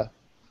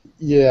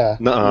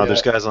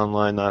 there's guys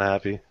online not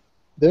happy.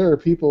 There are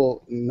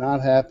people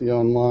not happy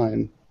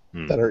online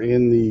that are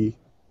in the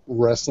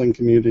wrestling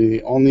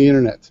community on the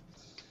internet.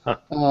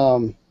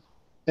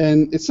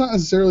 And it's not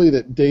necessarily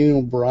that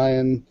Daniel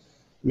Bryan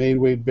made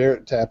Wade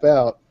Barrett tap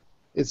out.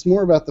 It's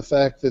more about the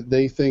fact that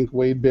they think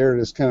Wade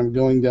Barrett is kind of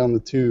going down the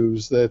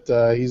tubes,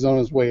 that he's on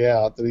his way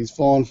out, that he's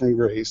fallen from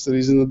grace, that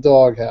he's in the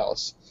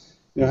doghouse,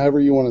 however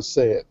you want to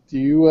say it. Do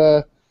you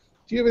have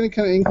any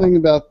kind of inkling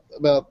about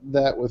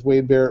that with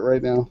Wade Barrett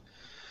right now?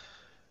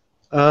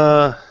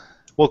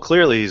 Well,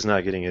 clearly he's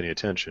not getting any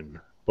attention,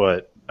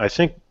 but I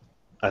think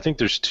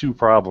there's two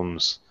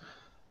problems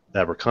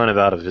that were kind of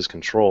out of his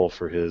control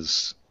for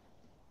his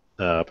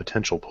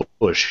potential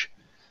push,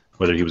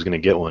 whether he was going to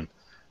get one.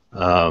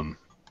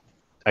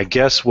 I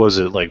guess, was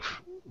it like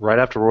right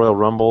after Royal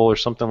Rumble or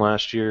something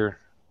last year?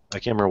 I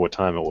can't remember what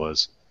time it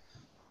was.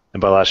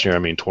 And by last year, I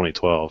mean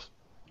 2012.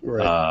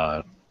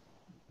 Right.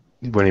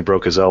 When he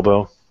broke his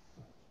elbow.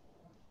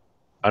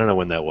 I don't know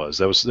when that was.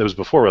 That was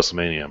before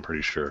WrestleMania, I'm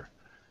pretty sure.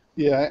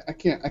 Yeah, I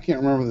can't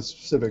remember the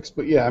specifics,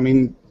 but yeah, I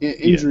mean,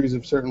 injuries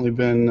have certainly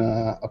been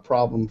a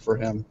problem for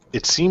him.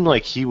 It seemed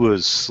like he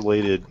was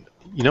slated.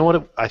 You know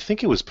what? I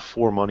think it was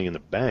before Money in the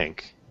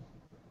Bank.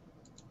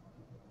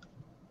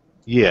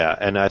 Yeah,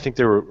 and I think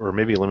there were, or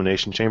maybe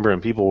Elimination Chamber,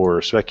 and people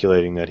were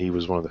speculating that he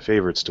was one of the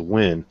favorites to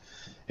win,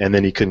 and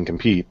then he couldn't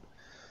compete.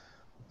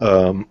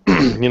 So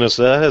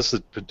that has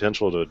the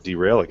potential to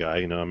derail a guy.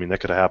 I mean, that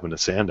could have happened to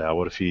Sandow.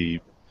 What if he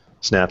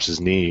snaps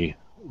his knee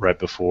right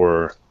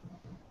before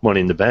Money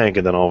in the Bank,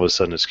 and then all of a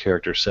sudden his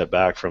character set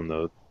back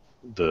from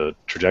the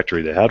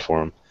trajectory they had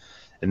for him?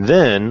 And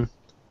then,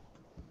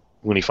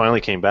 when he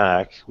finally came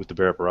back with the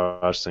Barrett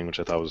Barrage thing, which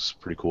I thought was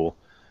pretty cool,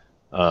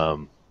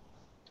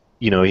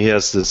 he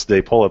has this,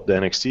 they pull up the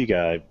NXT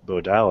guy, Bo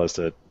Dallas,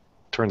 that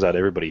turns out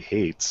everybody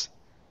hates.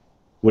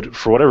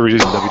 For whatever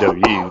reason,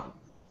 WWE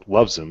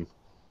loves him.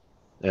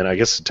 And I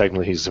guess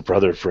technically he's the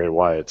brother of Bray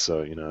Wyatt,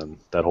 so,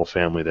 that whole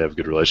family they have a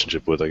good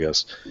relationship with, I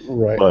guess.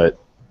 Right. But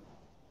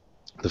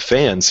the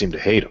fans seem to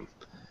hate him.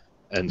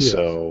 And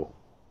so,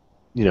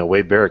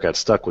 Wade Barrett got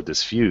stuck with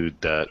this feud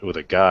with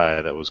a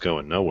guy that was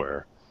going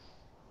nowhere.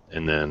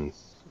 And then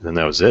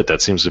that was it.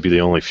 That seems to be the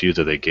only feud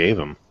that they gave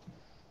him.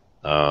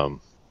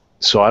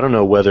 So I don't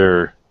know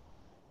whether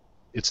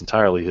it's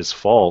entirely his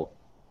fault,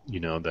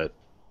 that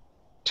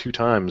two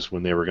times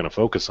when they were going to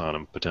focus on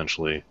him,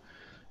 potentially,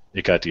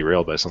 it got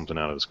derailed by something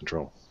out of his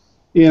control.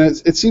 Yeah,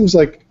 and it seems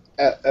like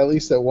at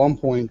least at one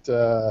point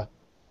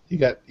he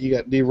got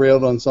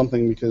derailed on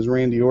something because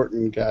Randy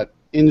Orton got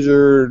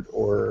injured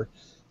or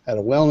had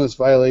a wellness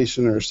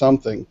violation or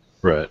something.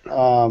 Right.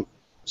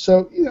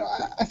 So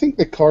I think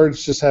the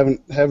cards just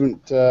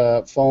haven't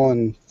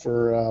fallen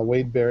for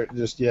Wade Barrett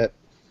just yet.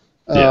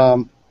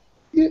 I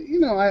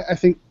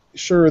think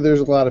sure there's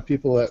a lot of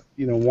people that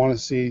want to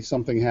see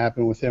something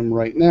happen with him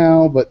right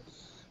now, but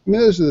I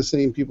mean those are the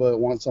same people that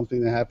want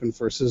something to happen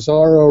for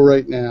Cesaro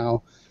right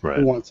now, right,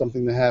 who want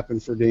something to happen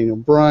for Daniel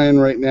Bryan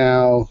right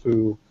now,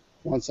 who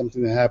want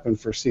something to happen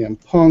for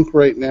CM Punk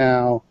right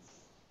now,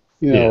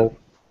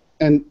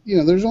 and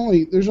there's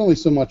only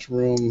so much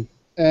room,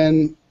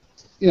 and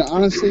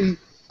honestly,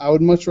 I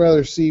would much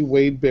rather see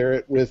Wade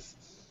Barrett with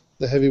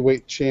the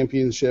heavyweight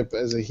championship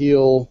as a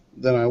heel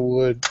than I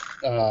would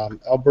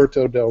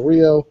Alberto Del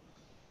Rio.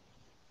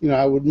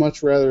 I would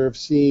much rather have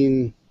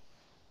seen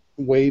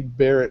Wade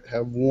Barrett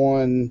have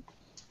won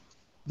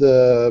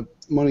the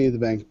Money in the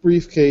Bank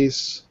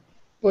briefcase.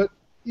 But,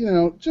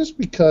 just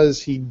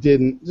because he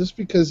didn't, just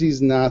because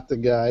he's not the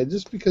guy,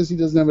 just because he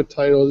doesn't have a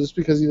title, just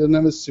because he doesn't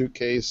have a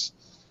suitcase,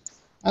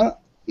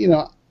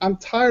 I'm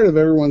tired of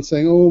everyone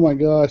saying, oh my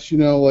gosh,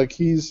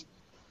 he's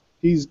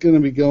going to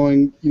be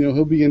going,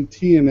 he'll be in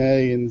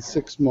TNA in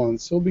 6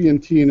 months. He'll be in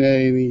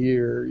TNA in a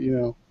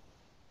year,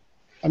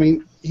 I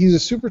mean, he's a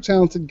super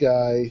talented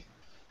guy.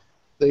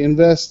 They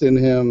invest in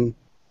him,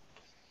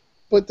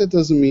 but that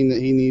doesn't mean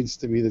that he needs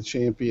to be the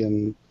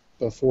champion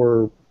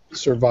before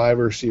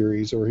Survivor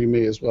Series, or he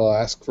may as well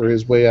ask for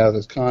his way out of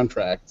his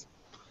contract.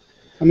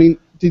 I mean,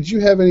 did you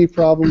have any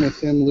problem with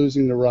him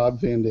losing to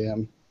Rob Van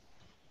Dam?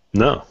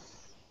 No.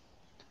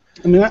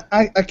 I mean,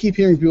 I keep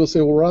hearing people say,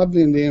 well, Rob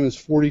Van Dam is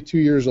 42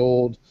 years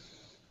old.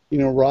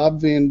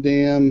 Rob Van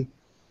Dam,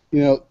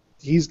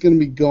 he's going to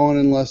be gone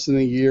in less than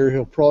a year.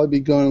 He'll probably be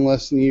gone in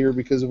less than a year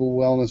because of a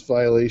wellness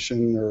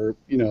violation or,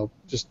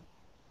 just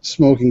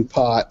smoking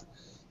pot.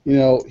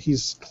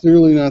 He's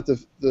clearly not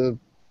the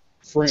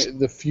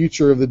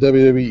future of the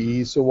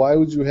WWE, so why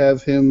would you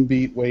have him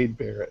beat Wade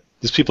Barrett?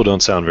 These people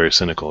don't sound very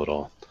cynical at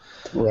all.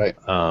 Right.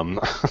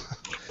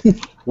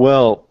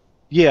 Well,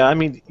 yeah, I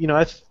mean,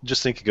 I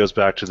just think it goes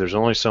back to there's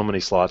only so many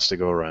slots to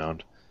go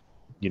around.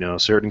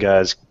 Certain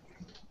guys,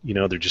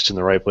 they're just in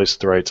the right place at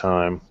the right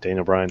time.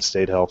 Daniel Bryan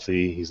stayed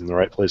healthy. He's in the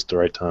right place at the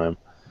right time.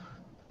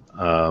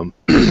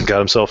 Got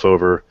himself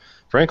over.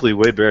 Frankly,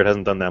 Wade Barrett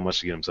hasn't done that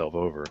much to get himself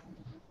over.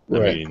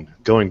 Right. I mean,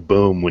 going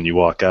boom when you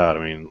walk out,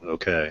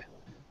 okay.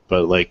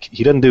 But,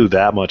 he doesn't do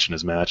that much in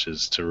his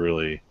matches to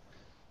really,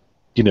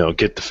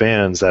 get the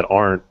fans that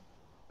aren't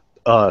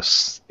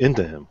us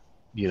into him,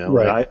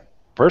 Right.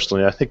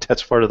 Personally, I think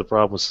that's part of the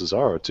problem with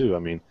Cesaro, too. I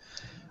mean,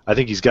 I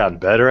think he's gotten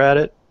better at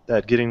it,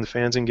 at getting the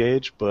fans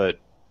engaged, but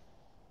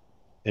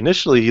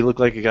initially he looked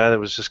like a guy that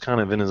was just kind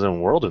of in his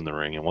own world in the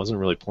ring and wasn't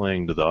really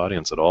playing to the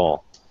audience at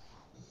all.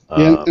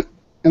 Yeah,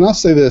 and I'll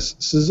say this,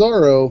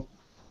 Cesaro,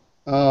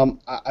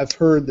 I've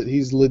heard that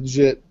he's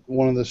legit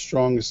one of the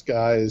strongest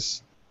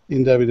guys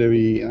in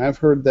WWE, and I've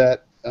heard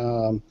that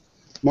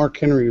Mark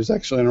Henry was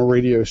actually on a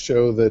radio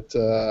show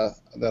that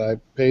I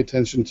pay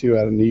attention to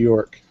out of New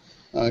York.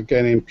 A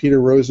guy named Peter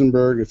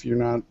Rosenberg. If you're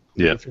not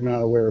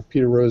aware of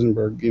Peter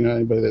Rosenberg,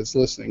 anybody that's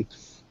listening,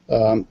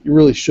 you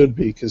really should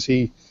be, because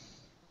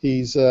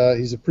he's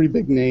a pretty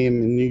big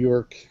name in New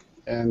York,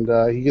 and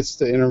he gets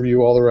to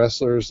interview all the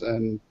wrestlers,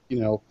 and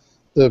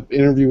the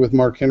interview with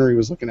Mark Henry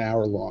was like an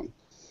hour long.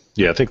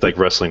 Yeah, I think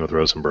Wrestling with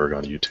Rosenberg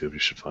on YouTube. You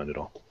should find it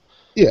all.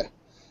 Yeah,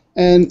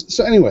 and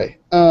so anyway,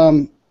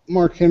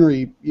 Mark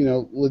Henry,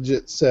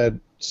 legit said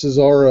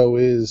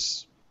Cesaro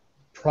is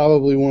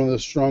probably one of the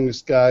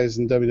strongest guys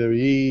in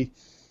WWE.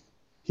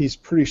 He's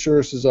pretty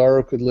sure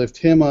Cesaro could lift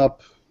him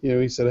up.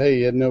 He said, hey,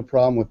 he had no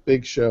problem with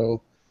Big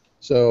Show,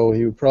 so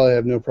he would probably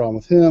have no problem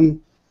with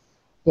him.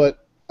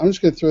 But I'm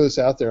just going to throw this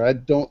out there. I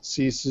don't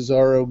see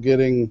Cesaro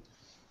getting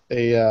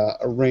a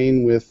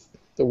reign with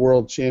the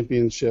World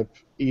Championship,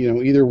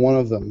 either one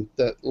of them,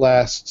 that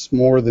lasts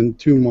more than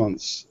 2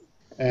 months.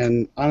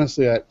 And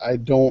honestly, I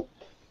don't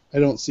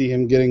see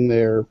him getting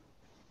there,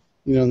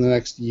 in the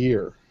next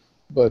year.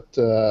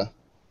 But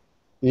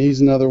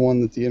he's another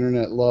one that the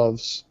internet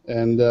loves,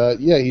 and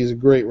yeah, he's a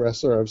great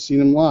wrestler. I've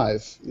seen him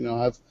live.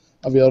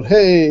 I've yelled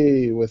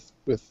 "Hey" with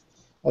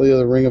all the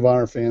other Ring of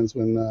Honor fans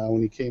when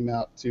he came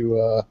out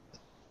to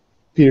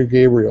Peter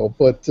Gabriel.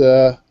 But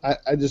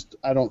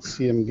I don't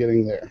see him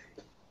getting there.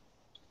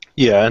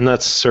 Yeah, and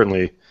that's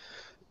certainly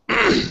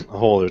a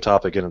whole other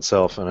topic in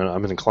itself, and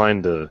I'm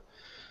inclined to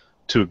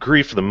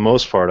agree for the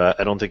most part.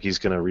 I don't think he's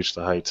going to reach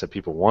the heights that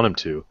people want him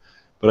to.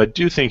 But I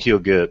do think he'll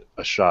get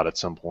a shot at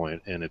some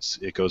point, and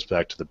it goes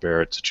back to the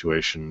Barrett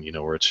situation,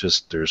 where it's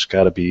just there's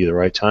got to be the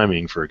right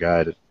timing for a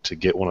guy to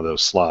get one of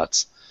those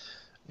slots.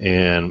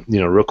 And,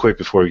 real quick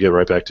before we get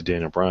right back to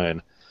Daniel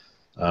Bryan,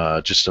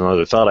 just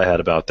another thought I had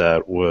about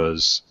that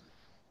was,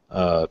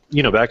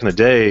 back in the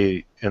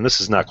day, and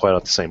this is not quite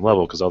at the same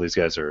level because all these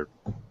guys are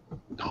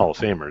Hall of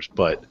Famers,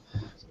 but,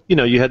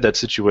 you had that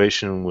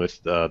situation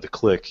with the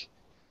Clique,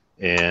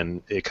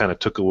 and it kind of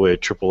took away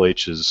Triple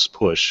H's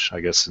push,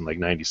 I guess, in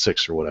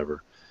 '96 or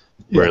whatever,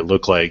 where it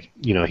looked like,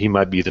 he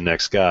might be the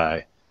next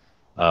guy.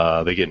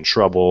 They get in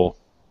trouble.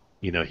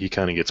 He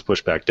kind of gets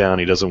pushed back down.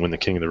 He doesn't win the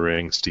King of the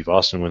Ring. Steve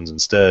Austin wins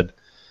instead.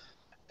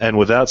 And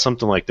without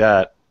something like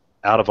that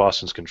out of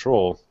Austin's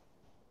control,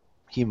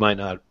 he might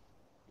not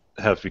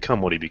have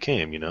become what he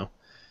became,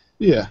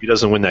 Yeah. He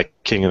doesn't win that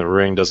King of the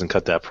Ring, doesn't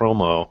cut that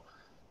promo,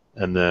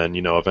 and then,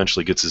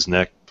 eventually gets his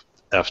neck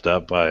effed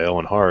up by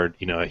Owen Hart,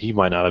 he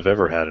might not have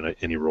ever had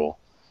any role.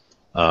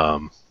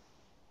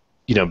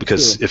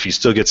 Because if he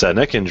still gets that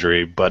neck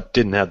injury but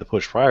didn't have the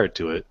push prior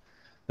to it,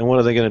 then what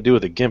are they going to do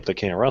with a gimp that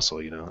can't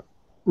wrestle,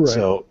 Right.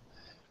 So,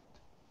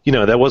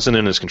 that wasn't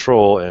in his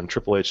control, and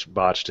Triple H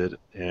botched it,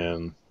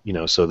 and,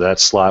 So that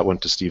slot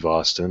went to Steve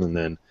Austin, and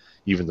then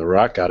even The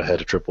Rock got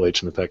ahead of Triple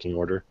H in the pecking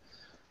order.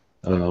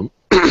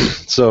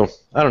 So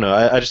I don't know.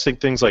 I just think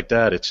things like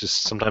that. It's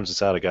just sometimes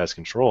it's out of guys'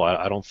 control.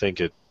 I don't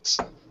think it's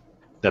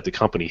that the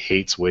company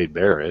hates Wade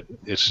Barrett.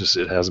 It's just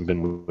it hasn't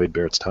been Wade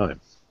Barrett's time.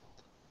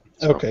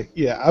 So. Okay,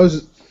 yeah, I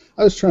was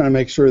trying to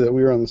make sure that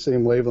we were on the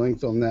same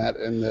wavelength on that,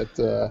 and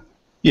that.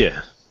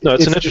 Yeah, no,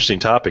 it's an interesting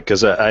topic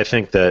because I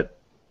think that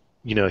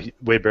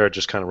Wade Barrett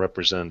just kind of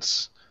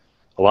represents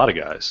a lot of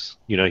guys.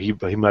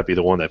 He might be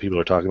the one that people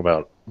are talking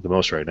about the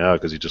most right now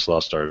because he just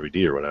lost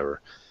RVD or whatever.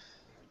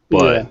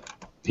 But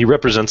he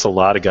represents a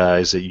lot of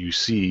guys that you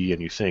see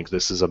and you think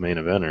this is a main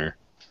eventer,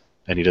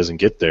 and he doesn't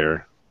get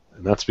there,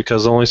 and that's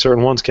because only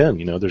certain ones can.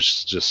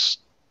 There's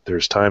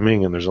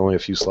timing and there's only a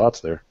few slots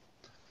there.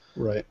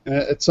 Right.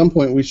 At some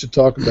point, we should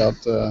talk about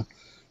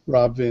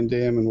Rob Van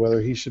Dam and whether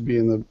he should be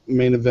in the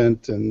main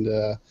event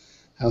and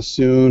how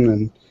soon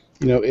and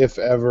if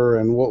ever,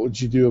 and what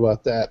would you do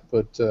about that?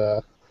 But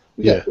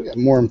we got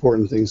more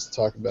important things to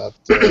talk about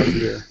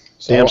here.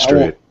 So Damn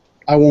straight.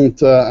 I won't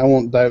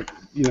dive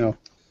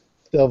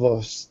delve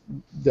us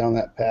down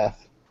that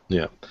path.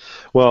 Yeah.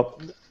 Well,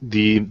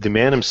 the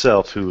man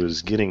himself who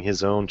is getting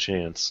his own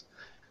chance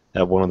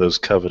at one of those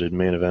coveted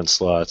main event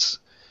slots,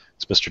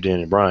 it's Mr.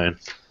 Daniel Bryan.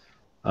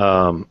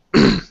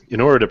 In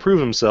order to prove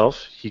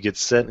himself, he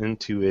gets sent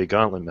into a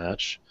gauntlet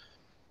match,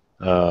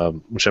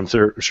 which I'm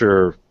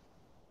sure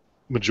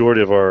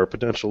majority of our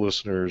potential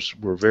listeners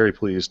were very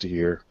pleased to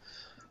hear.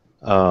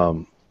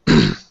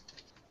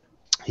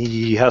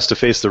 He has to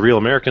face the Real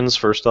Americans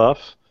first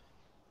off,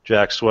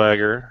 Jack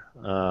Swagger,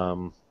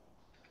 and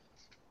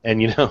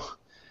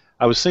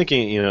I was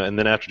thinking, and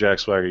then after Jack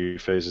Swagger, he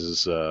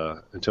faces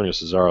Antonio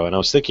Cesaro, and I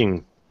was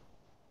thinking,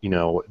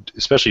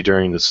 especially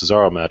during the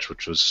Cesaro match,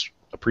 which was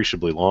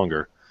appreciably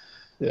longer.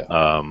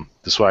 Yeah.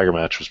 The Swagger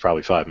match was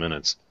probably 5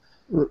 minutes.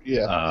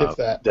 Yeah, if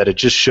that. That it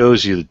just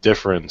shows you the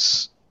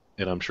difference,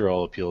 and I'm sure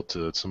I'll appeal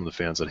to some of the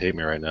fans that hate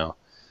me right now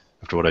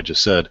after what I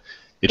just said.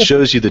 It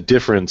shows you the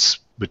difference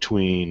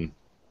between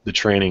the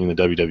training in the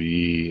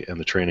WWE and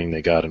the training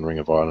they got in Ring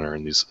of Honor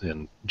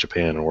in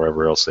Japan and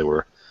wherever else they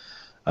were.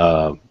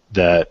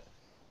 That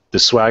the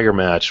Swagger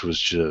match was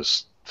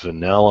just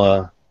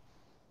vanilla.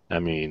 I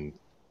mean,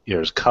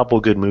 there's a couple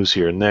good moves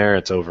here and there.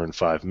 It's over in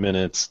 5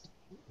 minutes.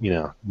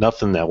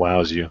 Nothing that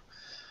wows you.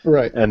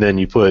 Right. And then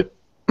you put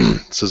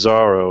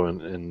Cesaro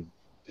and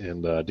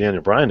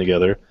Daniel Bryan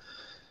together,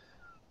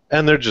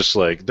 and they're just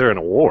like they're in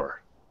a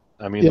war.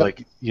 I mean,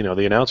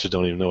 the announcers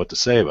don't even know what to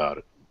say about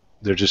it.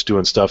 They're just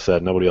doing stuff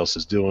that nobody else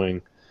is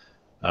doing.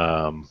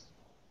 I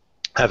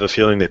have a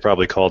feeling they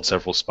probably called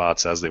several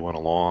spots as they went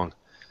along.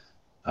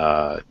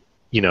 And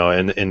you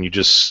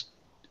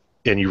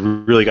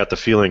really got the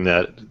feeling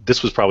that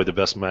this was probably the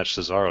best match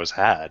Cesaro's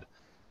had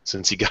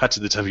since he got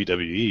to the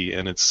WWE,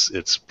 and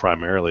it's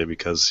primarily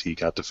because he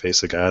got to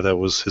face a guy that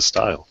was his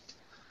style.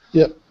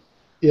 Yep.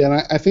 Yeah,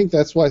 and I think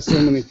that's why so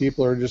many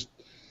people are just,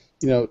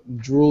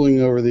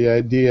 drooling over the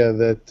idea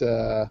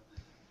that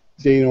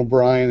Daniel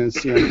Bryan and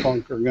CM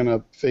Punk are going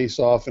to face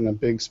off in a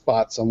big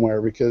spot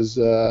somewhere because,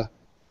 they're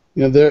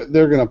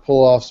going to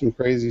pull off some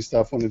crazy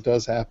stuff when it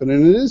does happen,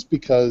 and it is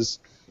because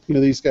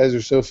these guys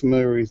are so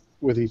familiar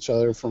with each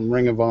other from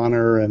Ring of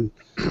Honor and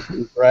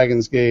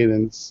Dragon's Gate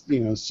and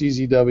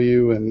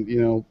CZW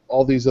and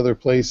all these other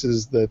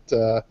places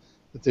that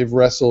they've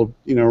wrestled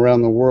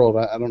around the world.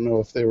 I don't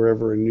know if they were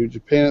ever in New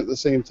Japan at the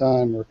same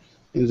time, or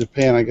in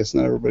Japan. I guess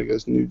not everybody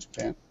goes to New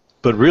Japan.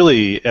 But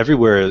really,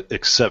 everywhere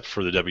except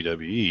for the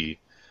WWE,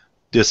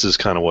 this is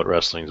kind of what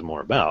wrestling is more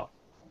about: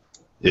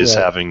 is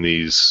having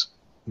these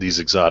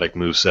exotic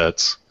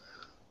movesets,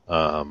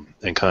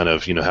 and kind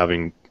of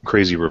having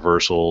crazy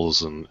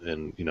reversals and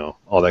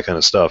all that kind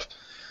of stuff.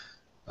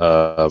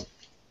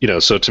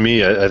 So to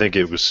me, I think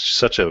it was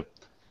such a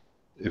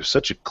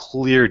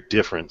clear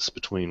difference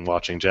between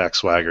watching Jack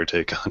Swagger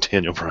take on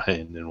Daniel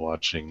Bryan and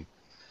watching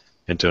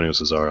Antonio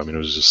Cesaro. I mean,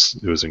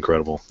 it was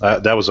incredible.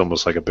 That was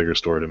almost like a bigger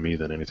story to me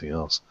than anything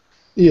else.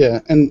 Yeah,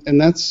 and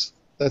that's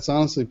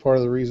honestly part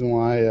of the reason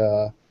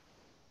why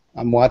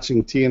I'm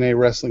watching TNA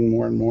wrestling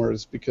more and more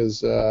is because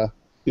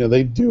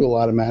they do a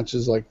lot of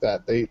matches like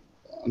that.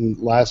 On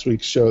last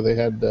week's show, they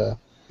had a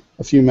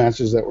few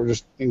matches that were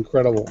just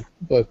incredible.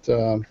 But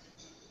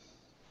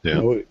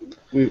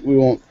we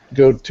won't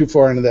go too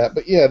far into that.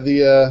 But yeah,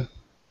 the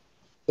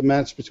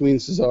match between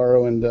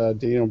Cesaro and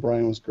Daniel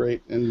Bryan was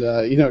great, and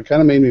it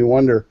kind of made me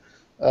wonder,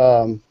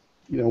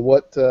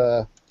 what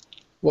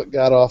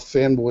got off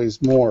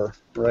fanboys more,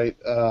 right?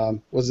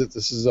 Was it the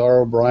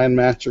Cesaro Bryan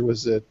match, or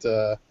was it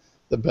the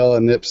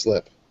Bella nip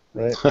slip,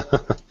 right?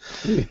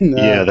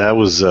 Yeah, that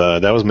was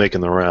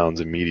making the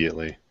rounds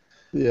immediately.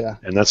 Yeah,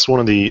 and that's one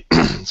of the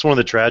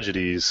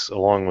tragedies,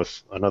 along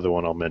with another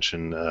one I'll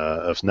mention,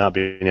 of not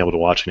being able to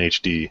watch in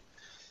HD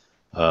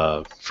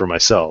for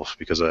myself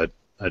because I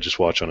just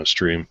watch on a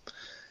stream.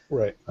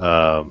 Right.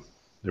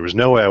 There was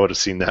no way I would have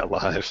seen that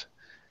live.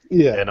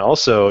 Yeah. And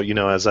also,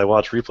 as I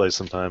watch replays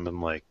sometime,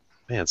 I'm like,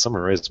 man,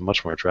 Summer Rae's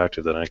much more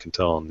attractive than I can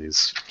tell on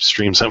these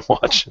streams I'm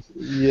watching.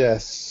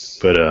 Yes.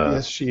 But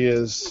yes, she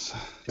is.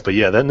 But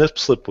yeah, that nip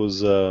slip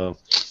was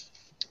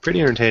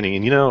pretty entertaining.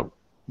 And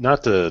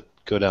not to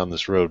go down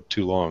this road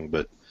too long,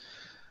 but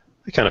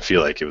I kind of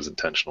feel like it was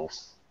intentional.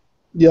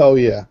 Yeah. Oh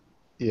yeah.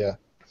 Yeah.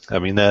 I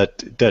mean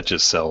that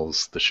just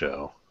sells the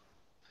show.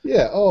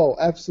 Yeah. Oh,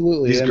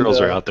 absolutely. These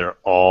girls are out there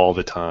all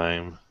the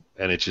time.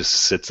 And it just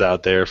sits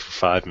out there for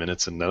 5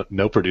 minutes, and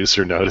no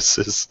producer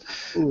notices.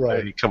 Right.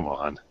 I mean, come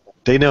on.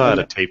 They know how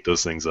to tape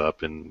those things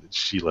up, and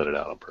she let it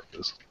out on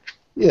purpose.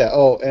 Yeah.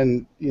 Oh,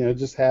 and it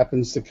just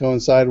happens to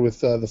coincide with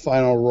the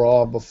final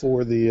Raw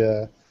before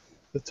the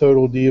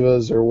Total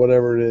Divas or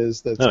whatever it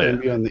is that's going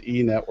to be on the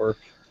E Network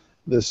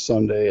this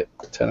Sunday at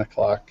 10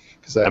 o'clock.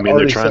 Because I mean,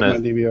 already set my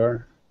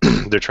DVR.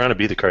 They're trying to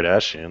be the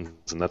Kardashians,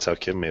 and that's how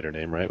Kim made her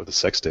name, right, with the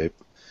sex tape.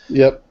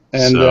 Yep.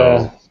 And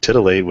so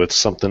titillate with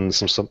something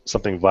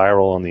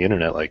viral on the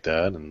internet like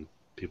that, and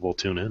people will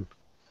tune in.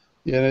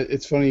 Yeah,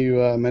 it's funny you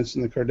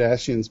mentioned the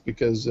Kardashians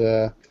because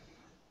I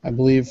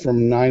believe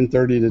from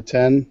 9:30 to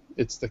 10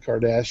 it's the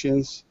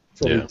Kardashians.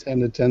 From 10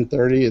 to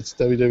 10:30 it's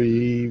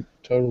WWE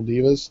Total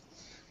Divas,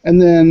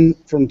 and then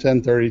from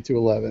 10:30 to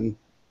 11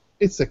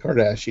 it's the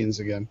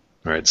Kardashians again.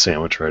 All right,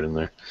 sandwich right in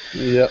there.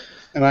 Yep.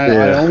 And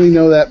I only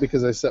know that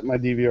because I set my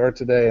DVR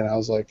today, and I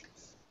was like,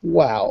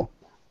 wow.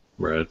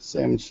 Right.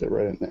 Sandwich it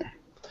right in there.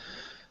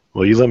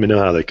 Well, you let me know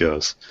how that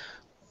goes.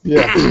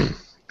 Yeah.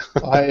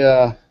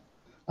 I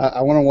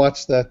want to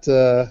watch that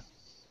the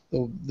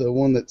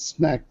one that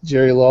smacked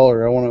Jerry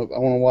Lawler. I want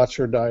to watch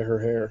her dye her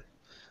hair.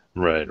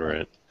 Right.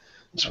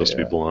 It's supposed to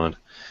be blonde.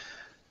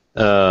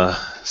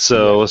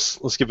 So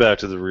let's get back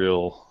to the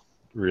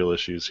real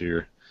issues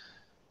here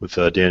with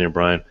Daniel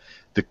Bryan.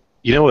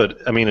 You know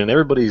what? I mean, and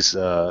everybody's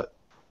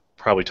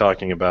probably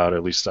talking about, or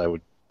at least I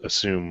would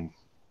assume,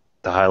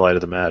 the highlight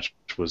of the match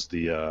was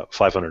the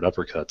 500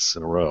 uppercuts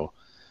in a row.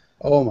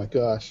 Oh my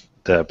gosh.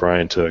 That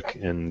Bryan took,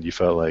 and you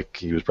felt like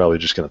he was probably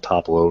just going to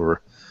topple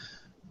over.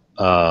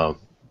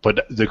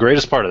 But the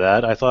greatest part of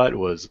that, I thought,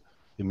 was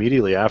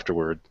immediately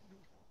afterward,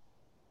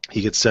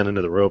 he gets sent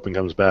into the rope and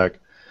comes back,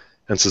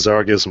 and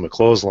Cesaro gives him a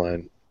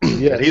clothesline.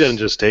 Yes. And he doesn't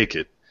just take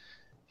it.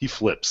 He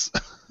flips.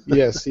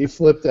 Yes, he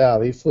flipped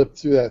out. He flipped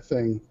through that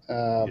thing.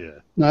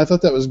 No, I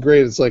thought that was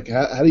great. It's like,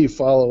 how do you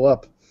follow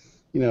up,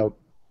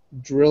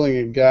 drilling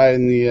a guy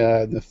in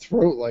the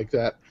throat like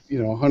that,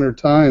 100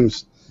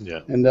 times.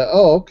 Yeah. And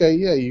okay,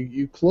 yeah,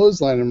 you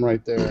clothesline him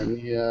right there, and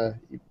he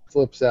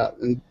flips out.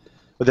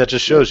 But that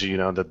just shows you,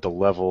 that the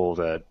level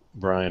that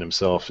Bryan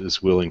himself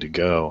is willing to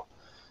go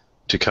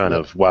to kind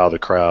of wow the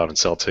crowd and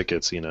sell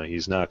tickets.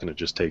 He's not going to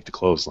just take the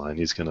clothesline.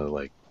 He's going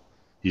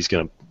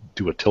to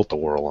do a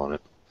tilt-a-whirl on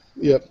it.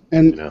 Yep.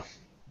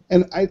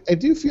 And I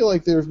do feel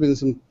like there have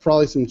been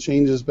probably some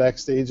changes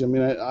backstage. I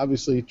mean,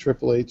 obviously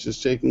Triple H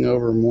is taking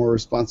over more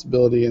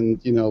responsibility, and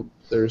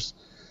there's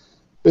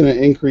been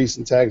an increase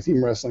in tag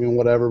team wrestling and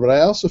whatever. But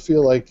I also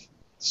feel like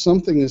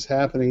something is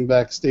happening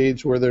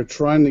backstage where they're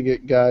trying to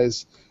get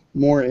guys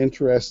more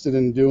interested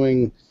in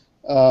doing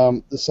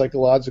the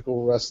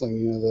psychological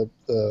wrestling.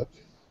 The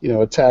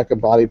attack a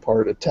body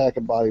part, attack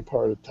a body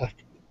part, attack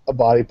a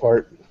body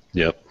part.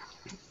 Yep.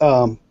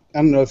 I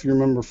don't know if you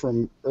remember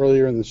from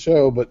earlier in the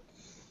show, but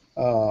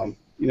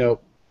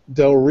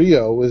Del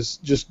Rio was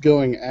just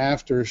going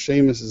after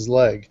Sheamus's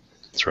leg.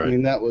 That's right. I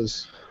mean,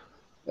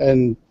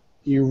 and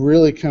you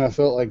really kind of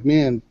felt like,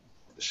 man,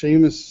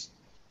 Sheamus,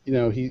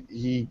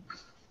 he's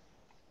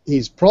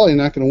probably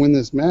not going to win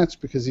this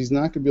match because he's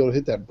not going to be able to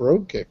hit that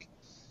brogue kick,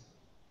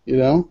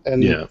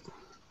 And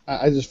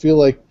I just feel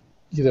like,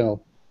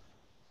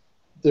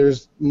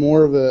 there's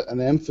more of an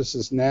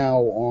emphasis now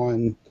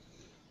on,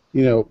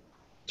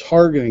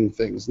 targeting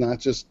things, not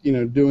just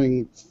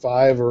doing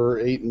 5 or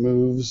 8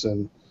 moves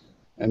and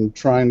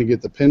trying to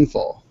get the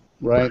pinfall,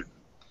 right?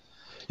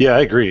 Yeah,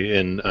 I agree,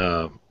 and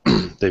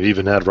they've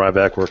even had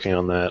Ryback working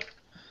on that.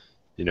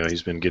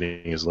 He's been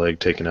getting his leg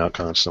taken out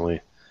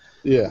constantly.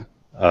 Yeah.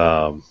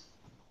 And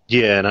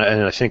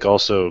I think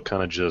also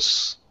kind of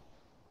just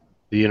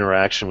the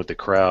interaction with the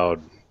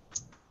crowd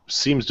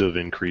seems to have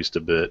increased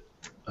a bit.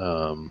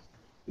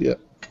 Yeah.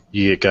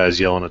 You get guys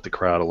yelling at the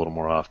crowd a little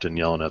more often,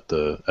 yelling at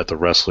the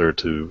wrestler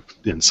to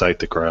incite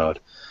the crowd,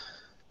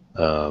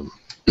 and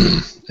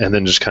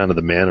then just kind of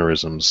the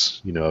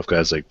mannerisms, of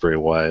guys like Bray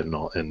Wyatt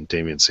and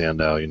Damian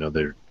Sandow,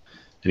 and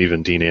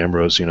even Dean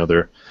Ambrose,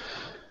 they're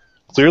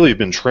clearly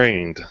been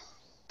trained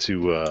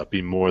to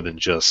be more than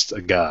just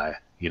a guy,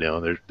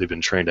 they've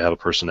been trained to have a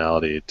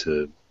personality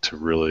to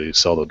really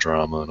sell the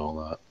drama and all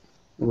that.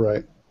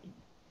 Right.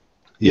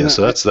 Yeah,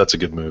 so that's a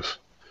good move.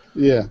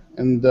 Yeah,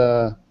 and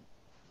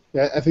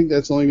I think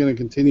that's only going to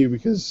continue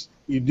because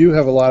you do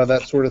have a lot of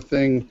that sort of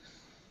thing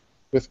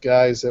with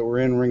guys that were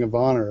in Ring of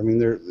Honor. I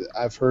mean,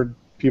 I've heard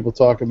people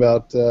talk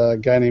about a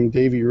guy named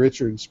Davey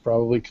Richards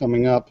probably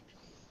coming up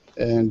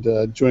and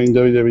joining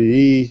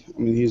WWE. I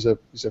mean, he's a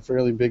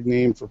fairly big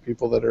name for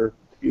people that are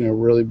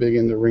really big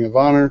into Ring of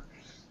Honor,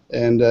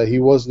 and he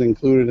wasn't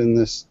included in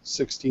this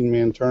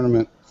 16-man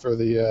tournament for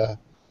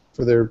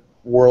their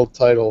world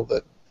title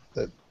that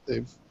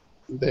they've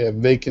they have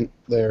vacant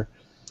there,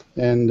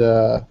 and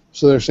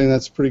so they're saying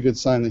that's a pretty good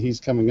sign that he's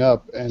coming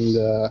up. And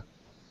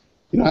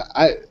you know,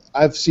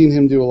 I've seen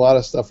him do a lot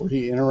of stuff where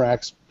he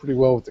interacts pretty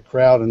well with the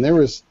crowd. And there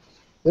was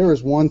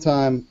one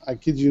time, I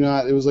kid you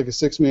not, it was like a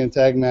 6-man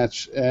tag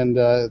match, and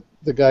the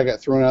guy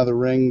got thrown out of the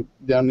ring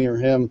down near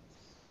him.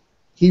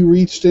 He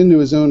reached into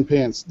his own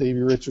pants,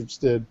 Davey Richards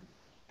did,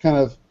 kind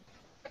of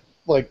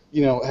like,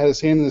 you know, had his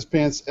hand in his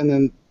pants and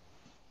then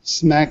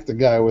smacked the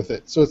guy with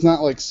it. So it's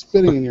not like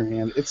spitting in your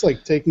hand. It's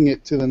like taking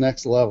it to the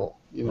next level.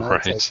 You know,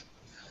 right. It's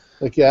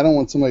like, yeah, I don't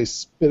want somebody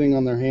spitting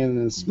on their hand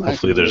and then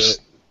smacking with it.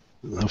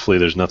 Hopefully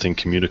there's nothing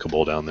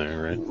communicable down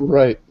there,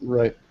 right?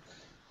 Right.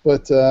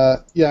 But,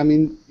 yeah, I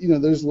mean, you know,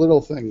 there's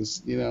little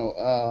things, you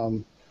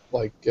know,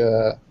 like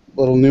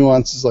little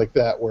nuances like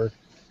that where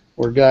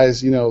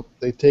guys, you know,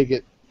 they take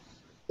it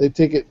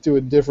to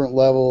a different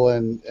level,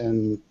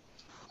 and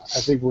I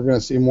think we're going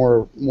to see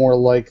more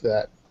like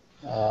that.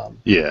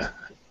 Yeah.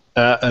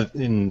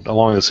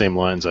 Along the same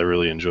lines, I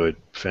really enjoyed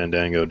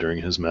Fandango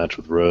during his match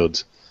with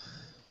Rhodes.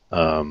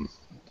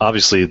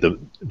 Obviously,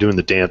 doing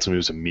the dance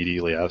moves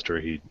immediately after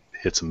he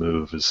hits a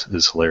move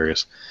is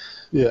hilarious.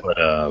 Yeah.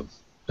 But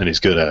and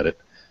he's good at it.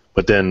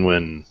 But then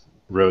when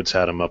Rhodes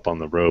had him up on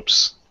the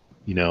ropes,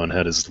 you know, and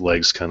had his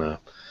legs kind of,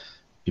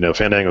 you know,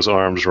 Fandango's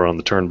arms were on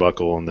the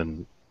turnbuckle, and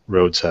then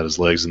Rhodes had his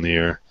legs in the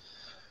air,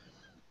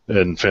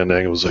 and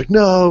Fandango was like,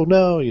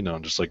 no, you know,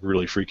 just like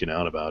really freaking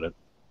out about it.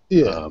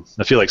 Yeah.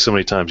 I feel like so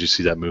many times you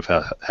see that move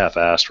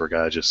half-assed where a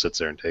guy just sits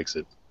there and takes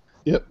it.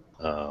 Yep.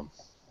 Yeah,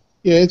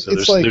 it's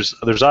like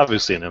there's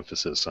obviously an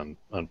emphasis on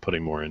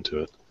putting more into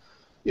it.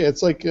 Yeah,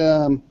 it's like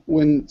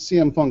when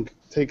CM Punk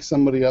takes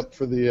somebody up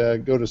for the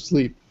go to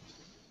sleep.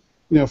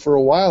 You know, for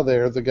a while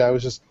there, the guy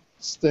was just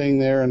staying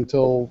there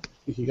until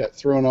he got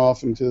thrown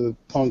off into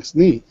Punk's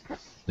knee.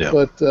 Yeah.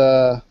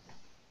 But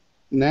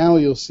now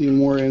you'll see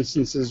more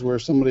instances where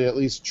somebody at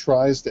least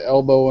tries to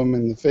elbow him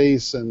in the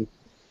face and,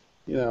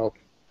 you know,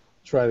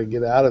 try to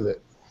get out of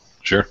it.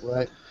 Sure.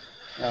 Right.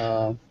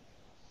 So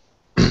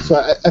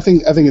I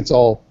think it's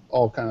all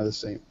kind of the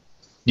same.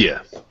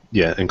 Yeah,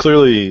 and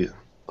clearly,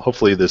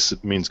 hopefully, this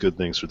means good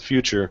things for the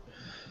future.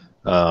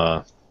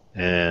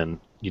 And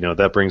you know,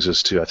 that brings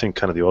us to, I think,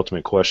 kind of the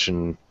ultimate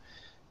question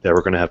that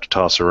we're going to have to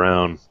toss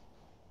around,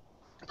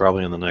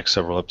 probably in the next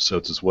several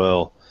episodes as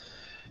well.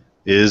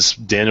 Is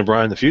Daniel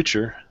Bryan the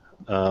future?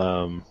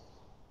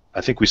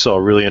 I think we saw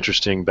a really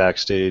interesting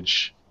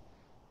backstage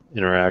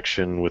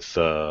interaction with,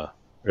 or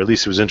at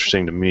least it was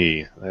interesting to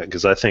me,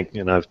 because I think,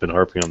 and I've been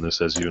harping on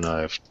this as you and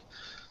I have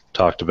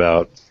talked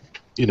about,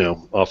 you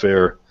know, off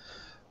air,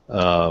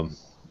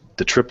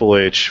 the Triple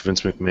H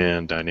Vince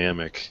McMahon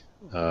dynamic.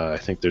 I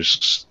think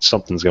there's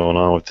something's going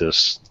on with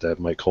this that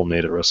might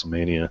culminate at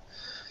WrestleMania.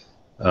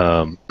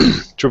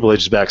 Triple H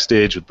is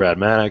backstage with Brad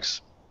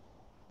Maddox,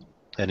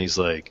 and he's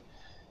like,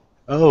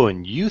 oh,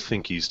 and you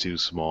think he's too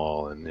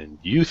small, and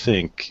you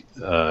think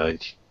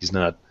he's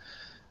not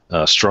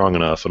strong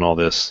enough and all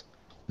this.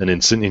 And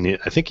in Sydney,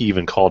 I think he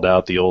even called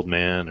out the old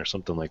man or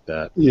something like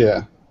that.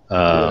 Yeah.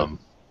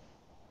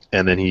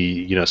 And then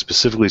he, you know,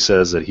 specifically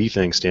says that he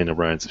thinks Daniel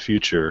Bryan's the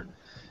future.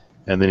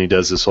 And then he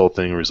does this whole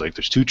thing where he's like,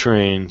 there's two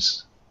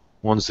trains.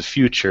 One's the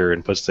future,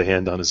 and puts the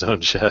hand on his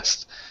own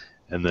chest.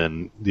 And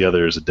then the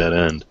other is a dead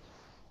end.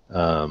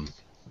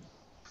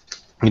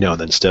 You know, and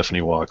then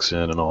Stephanie walks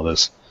in and all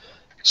this.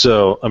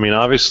 So, I mean,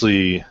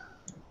 obviously,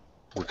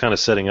 we're kind of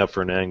setting up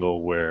for an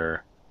angle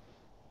where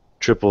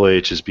Triple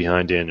H is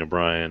behind Daniel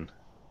Bryan,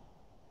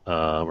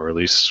 or at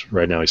least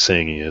right now he's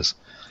saying he is.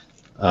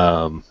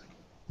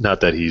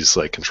 Not that he's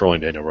like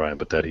controlling Daniel Bryan,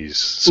 but that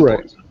he's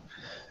right.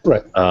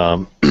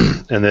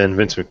 And then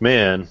Vince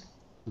McMahon,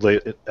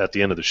 late at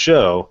the end of the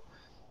show,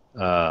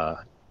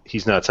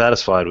 he's not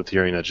satisfied with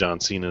hearing that John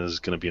Cena is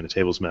going to be in a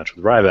tables match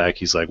with Ryback.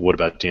 He's like, what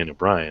about Daniel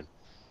Bryan?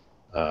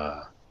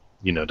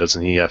 You know,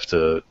 doesn't he have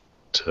to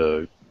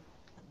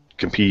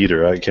compete,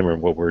 or I can't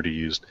remember what word he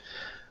used.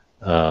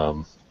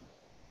 And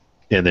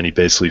then he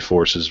basically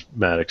forces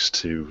Maddox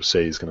to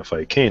say he's going to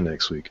fight Kane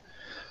next week,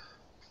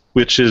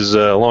 which is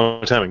a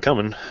long time in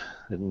coming. I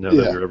didn't know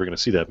that we were ever going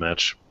to see that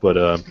match.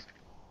 But,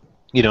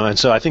 you know, and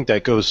so I think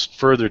that goes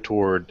further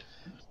toward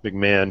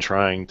McMahon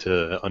trying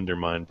to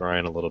undermine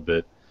Bryan a little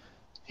bit.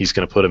 He's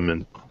going to put him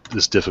in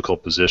this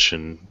difficult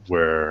position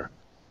where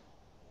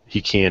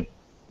he can't,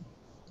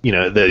 you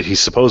know, that he's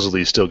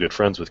supposedly still good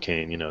friends with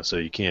Kane, you know, so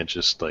you can't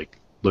just, like,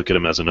 look at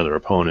him as another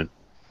opponent.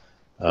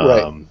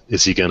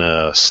 Is he going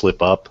to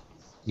slip up?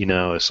 You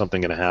know, is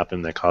something going to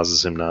happen that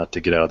causes him not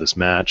to get out of this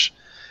match?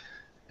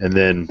 And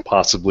then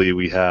possibly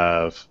we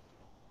have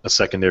a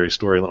secondary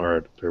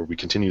storyline, or we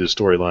continue the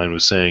storyline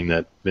with saying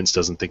that Vince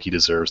doesn't think he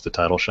deserves the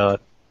title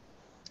shot.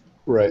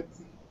 Right.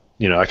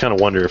 You know, I kind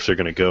of wonder if they're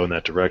going to go in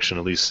that direction,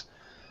 at least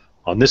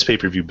on this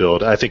pay-per-view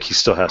build. I think he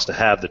still has to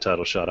have the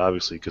title shot,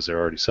 obviously, because they're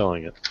already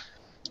selling it.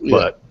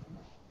 Yeah.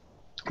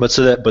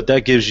 But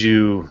that gives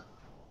you,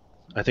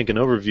 I think, an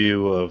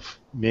overview of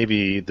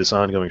maybe this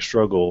ongoing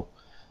struggle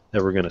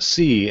that we're going to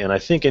see. And I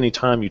think any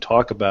time you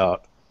talk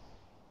about,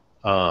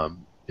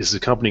 is the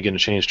company going to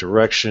change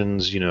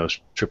directions? You know, is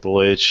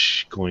Triple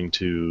H going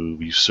to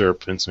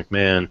usurp Vince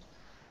McMahon?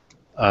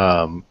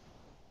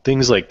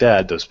 Things like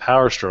that. Those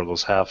power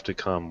struggles have to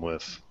come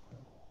with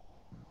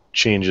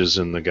changes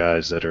in the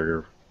guys that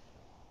are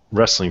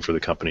wrestling for the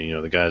company. You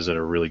know, the guys that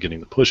are really getting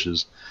the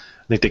pushes.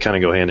 I think they kind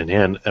of go hand in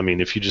hand. I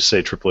mean, if you just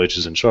say Triple H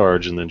is in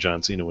charge and then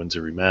John Cena wins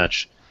every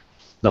match,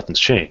 nothing's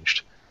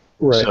changed.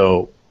 Right.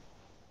 So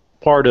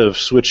part of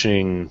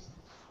switching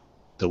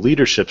the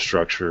leadership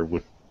structure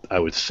I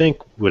would think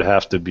would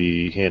have to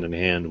be hand in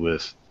hand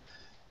with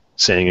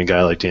saying a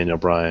guy like Daniel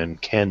Bryan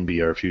can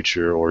be our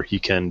future, or he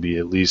can be,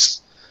 at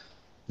least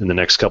in the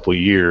next couple of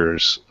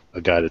years, a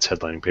guy that's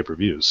headlining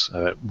pay-per-views.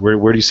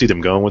 Where do you see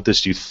them going with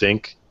this? Do you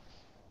think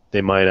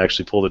they might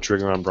actually pull the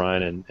trigger on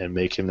Bryan and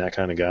make him that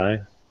kind of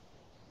guy?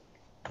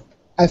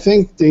 I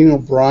think Daniel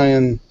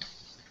Bryan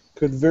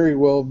could very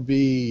well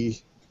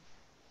be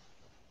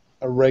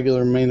a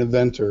regular main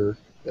eventer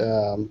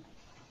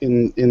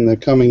in the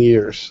coming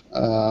years.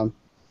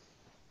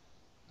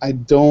 I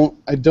don't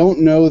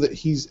know that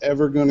he's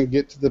ever going to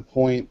get to the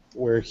point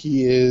where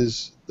he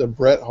is the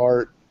Bret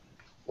Hart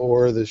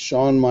or the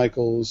Shawn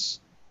Michaels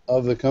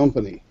of the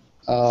company.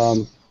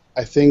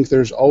 I think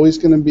there's always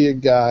going to be a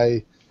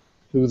guy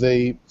who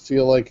they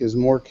feel like is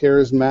more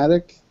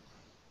charismatic,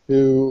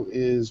 who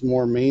is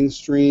more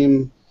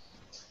mainstream,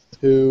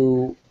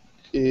 who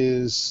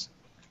is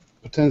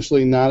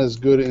potentially not as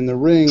good in the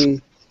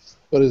ring,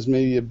 but is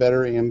maybe a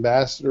better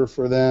ambassador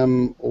for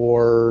them,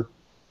 or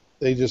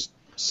they just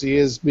see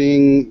as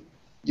being,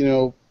 you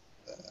know,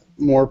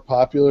 more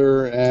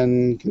popular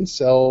and can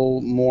sell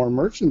more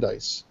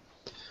merchandise.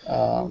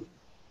 I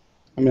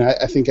mean,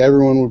 I think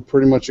everyone would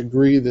pretty much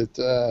agree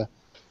that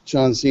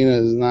John Cena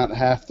is not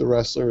half the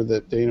wrestler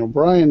that Daniel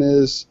Bryan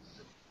is,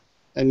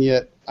 and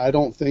yet I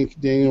don't think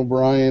Daniel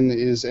Bryan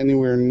is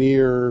anywhere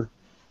near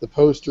the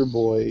poster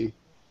boy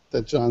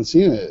that John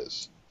Cena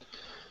is.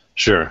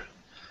 Sure.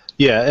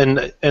 Yeah,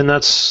 and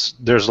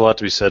there's a lot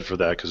to be said for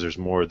that, because there's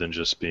more than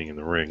just being in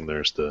the ring.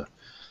 There's the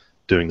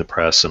doing the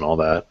press and all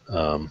that.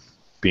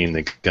 Being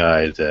the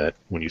guy that,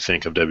 when you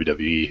think of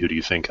WWE, who do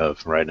you think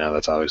of? Right now,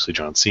 that's obviously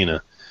John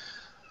Cena.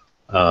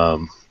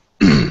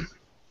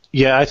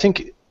 Yeah, I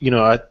think, you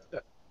know,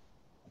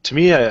 to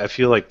me, I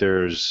feel like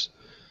there's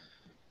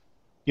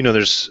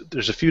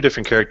a few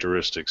different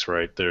characteristics,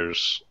 right?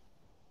 There's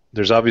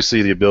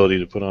obviously the ability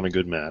to put on a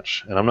good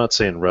match, and I'm not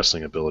saying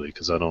wrestling ability,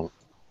 because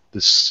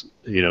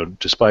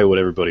despite what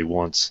everybody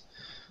wants,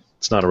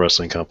 it's not a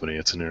wrestling company,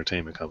 it's an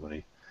entertainment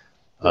company.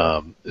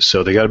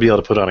 So they got to be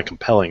able to put on a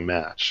compelling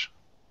match,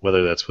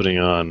 whether that's putting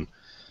on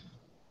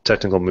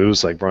technical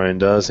moves like Bryan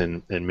does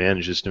and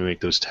manages to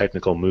make those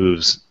technical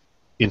moves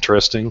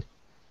interesting,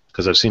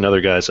 because I've seen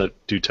other guys that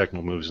do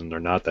technical moves and they're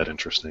not that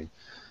interesting.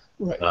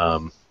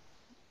 Right.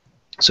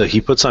 So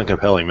he puts on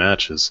compelling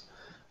matches.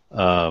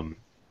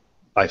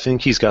 I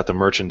think he's got the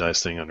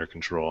merchandise thing under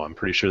control. I'm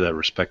pretty sure that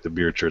Respect the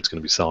Beard shirt's going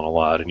to be selling a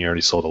lot, and he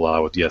already sold a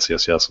lot with Yes,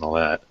 Yes, Yes and all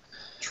that.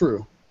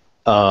 True.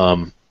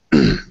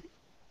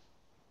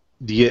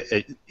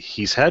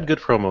 He's had good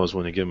promos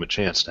when they give him a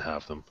chance to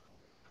have them.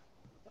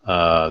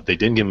 They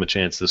didn't give him a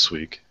chance this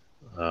week,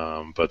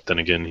 but then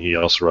again, he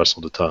also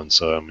wrestled a ton,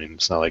 so I mean,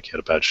 it's not like he had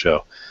a bad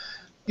show.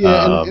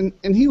 Yeah,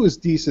 and he was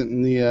decent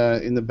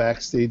in the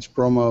backstage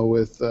promo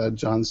with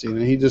John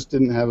Cena. He just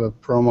didn't have a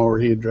promo where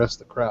he addressed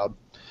the crowd.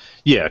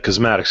 Yeah, because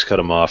Maddox cut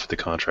him off at the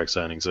contract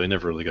signing, so he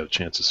never really got a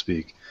chance to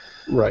speak.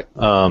 Right.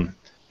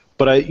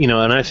 But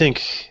I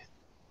think,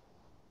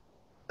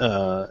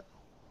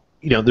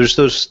 there's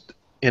those,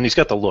 and he's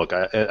got the look.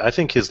 I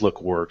think his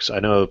look works. I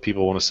know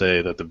people want to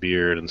say that the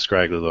beard and the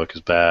scraggly look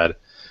is bad,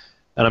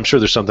 and I'm sure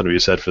there's something to be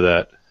said for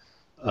that.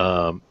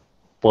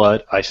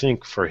 But I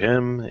think for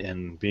him,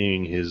 and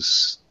being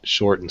his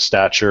short in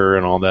stature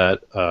and all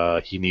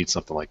that, he needs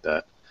something like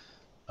that.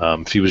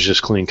 If he was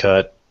just clean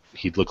cut,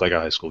 he'd look like a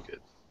high school kid.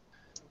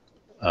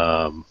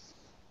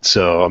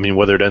 So, I mean,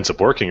 whether it ends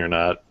up working or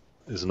not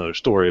is another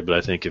story, but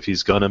I think if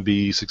he's going to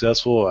be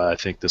successful, I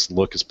think this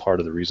look is part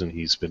of the reason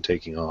he's been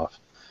taking off.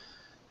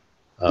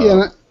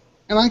 Yeah,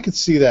 and I could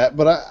see that,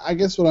 but I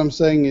guess what I'm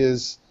saying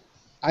is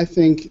I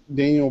think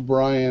Daniel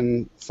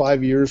Bryan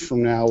 5 years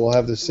from now will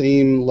have the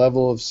same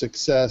level of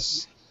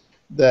success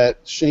that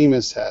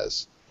Sheamus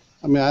has.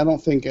 I mean, I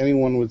don't think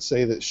anyone would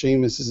say that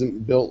Sheamus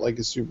isn't built like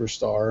a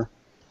superstar,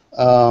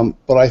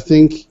 but I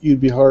think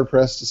you'd be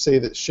hard-pressed to say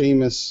that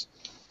Sheamus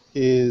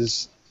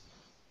is,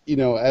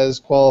 as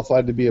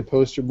qualified to be a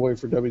poster boy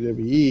for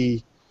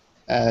WWE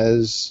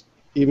as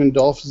even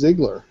Dolph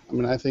Ziggler. I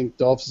mean, I think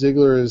Dolph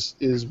Ziggler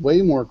is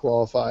way more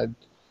qualified,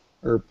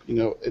 or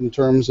in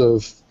terms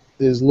of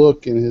his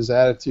look and his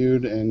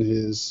attitude and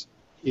his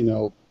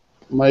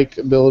mic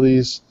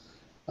abilities.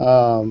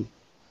 I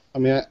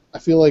mean, I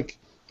feel like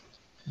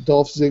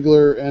Dolph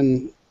Ziggler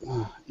and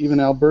even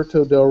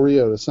Alberto Del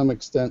Rio to some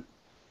extent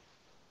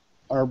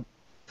are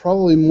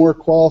probably more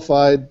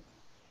qualified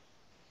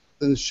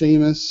than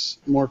Sheamus,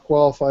 more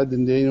qualified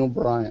than Daniel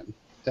Bryan.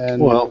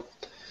 And well,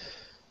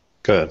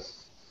 good.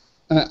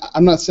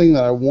 I'm not saying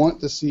that I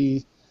want to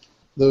see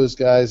those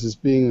guys as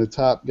being the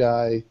top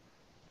guy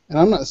And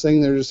I'm not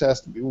saying there just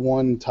has to be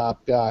one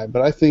top guy,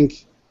 but I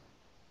think,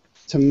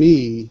 to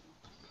me,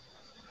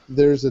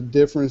 there's a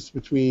difference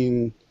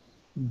between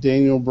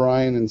Daniel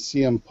Bryan and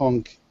CM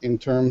Punk in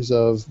terms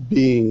of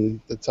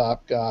being the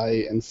top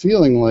guy and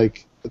feeling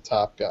like the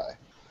top guy.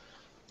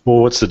 Well,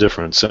 what's the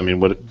difference? I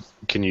mean, what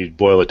can you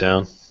boil it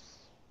down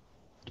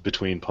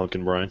between Punk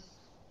and Bryan?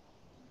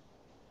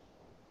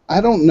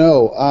 I don't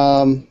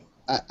know.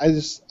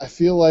 I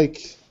feel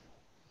like,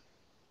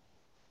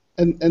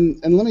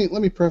 and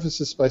let me preface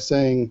this by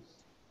saying,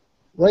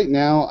 right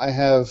now I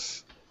have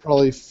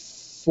probably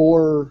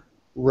 4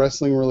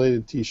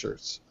 wrestling-related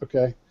T-shirts.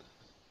 Okay,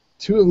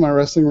 2 of my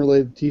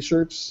wrestling-related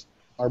T-shirts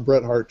are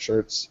Bret Hart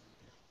shirts.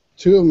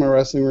 2 of my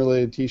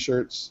wrestling-related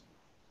T-shirts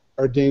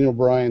are Daniel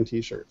Bryan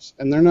T-shirts,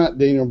 and they're not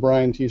Daniel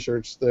Bryan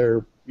T-shirts.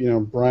 They're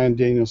Bryan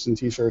Danielson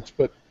T-shirts.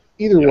 But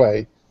either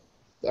way,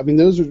 I mean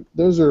those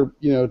are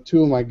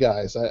 2 of my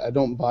guys. I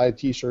don't buy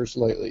T-shirts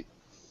lightly.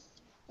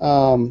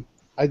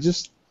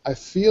 I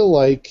feel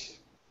like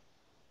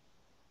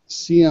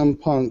CM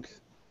Punk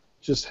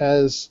just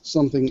has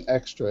something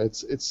extra.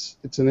 It's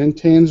an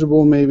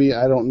intangible, maybe,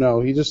 I don't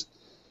know.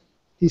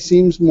 He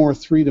seems more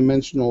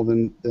three-dimensional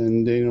than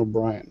Daniel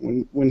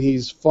Bryan. When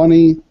he's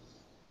funny,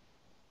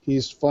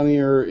 he's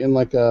funnier in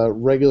like a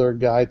regular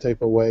guy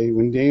type of way.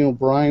 When Daniel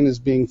Bryan is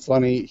being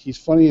funny, he's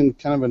funny in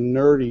kind of a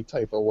nerdy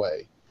type of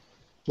way.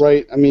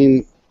 Right? I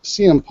mean,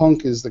 CM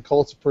Punk is the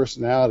cult of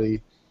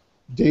personality.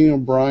 Daniel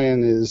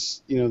Bryan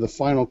is, the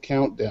final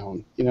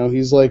countdown.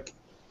 He's like,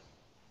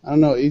 I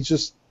don't know, he's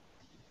just...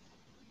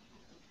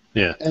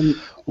 Yeah. And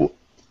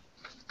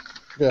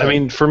I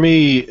mean, for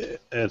me,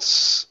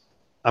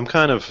 I'm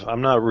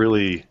not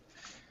really...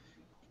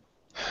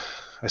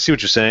 I see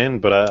what you're saying,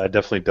 but I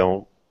definitely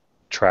don't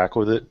track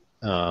with it.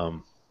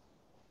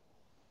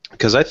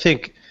 Because I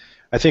think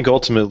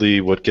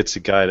ultimately what gets a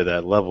guy to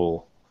that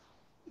level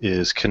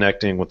is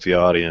connecting with the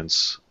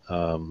audience,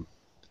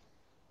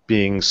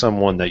 being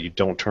someone that you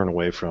don't turn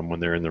away from when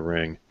they're in the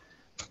ring.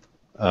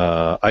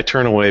 I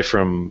turn away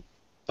from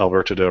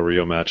Alberto Del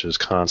Rio matches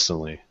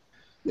constantly.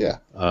 Yeah.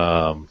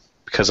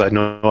 Because I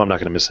know I'm not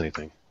going to miss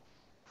anything.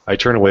 I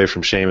turn away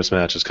from Sheamus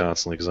matches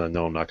constantly because I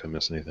know I'm not going to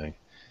miss anything.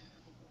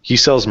 He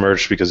sells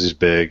merch because he's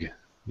big,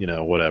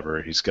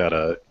 whatever. He's got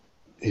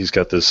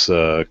this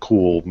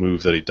cool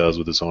move that he does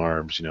with his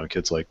arms,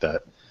 kids like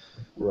that.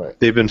 Right.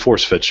 They've been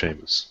force-fed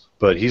Sheamus,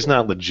 but he's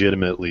not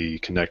legitimately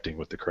connecting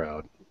with the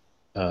crowd.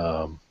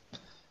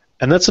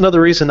 And that's another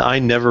reason I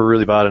never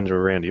really bought into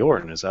Randy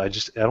Orton, is I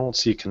don't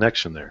see a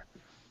connection there.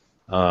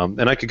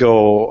 And I could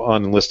go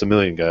on and list a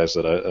million guys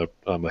that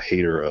I'm a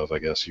hater of, I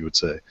guess you would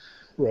say.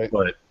 Right.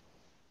 But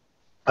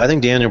I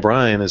think Daniel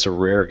Bryan is a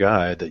rare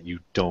guy that you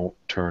don't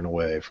turn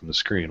away from the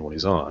screen when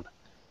he's on.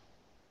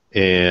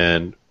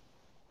 And,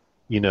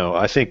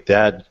 I think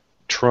that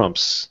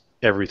trumps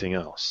everything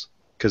else,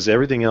 because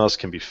everything else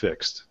can be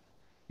fixed.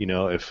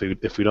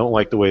 If we don't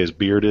like the way his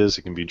beard is,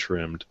 it can be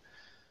trimmed.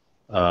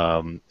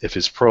 If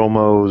his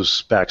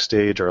promos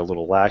backstage are a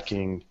little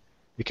lacking,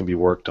 it can be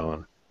worked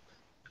on.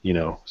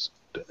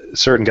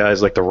 Certain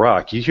guys like The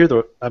Rock,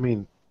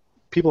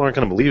 people aren't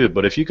going to believe it,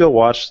 but if you go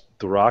watch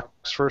The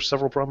Rock's first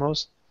several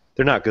promos,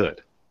 they're not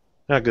good.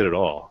 Not good at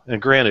all.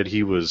 And granted,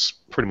 he was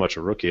pretty much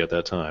a rookie at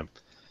that time.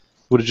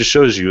 But it just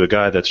shows you a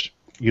guy that's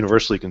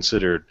universally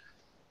considered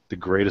the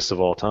greatest of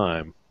all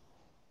time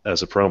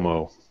as a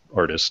promo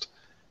artist.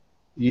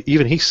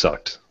 Even he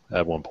sucked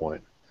at one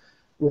point.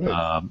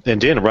 Right. And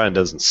Daniel Bryan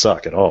doesn't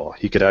suck at all.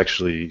 He could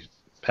actually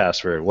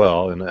pass very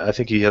well, and I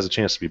think he has a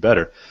chance to be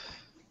better.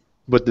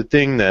 But the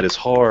thing that is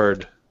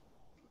hard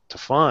to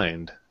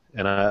find,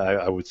 and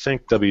I would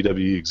think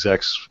WWE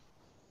execs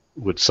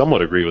would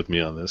somewhat agree with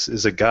me on this,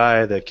 is a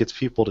guy that gets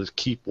people to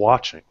keep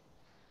watching.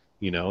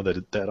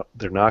 That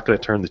they're not going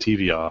to turn the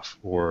TV off,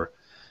 or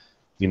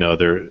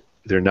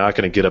they're not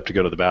going to get up to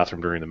go to the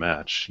bathroom during the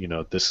match.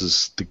 This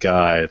is the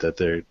guy that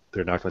they're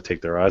not going to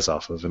take their eyes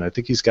off of, and I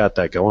think he's got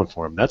that going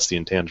for him. That's the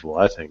intangible,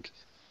 I think.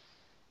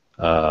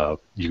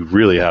 You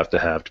really have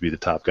to be the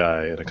top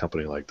guy in a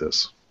company like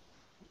this.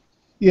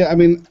 Yeah,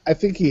 I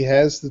think he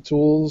has the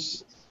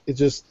tools. He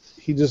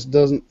just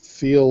doesn't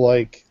feel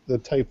like the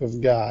type of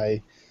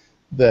guy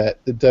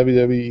that the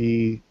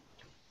WWE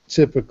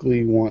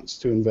typically wants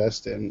to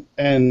invest in.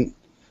 And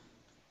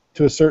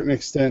to a certain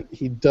extent,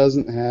 he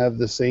doesn't have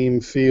the same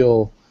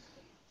feel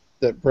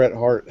that Bret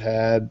Hart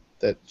had,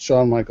 that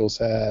Shawn Michaels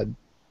had.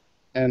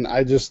 And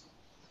I just,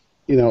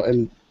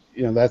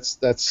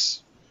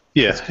 that's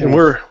yeah, and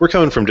we're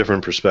coming from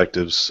different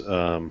perspectives.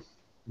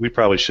 We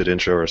probably should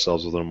intro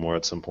ourselves a little more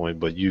at some point,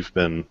 but you've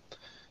been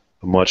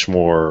a much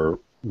more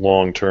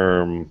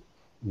long-term,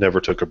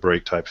 never took a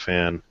break type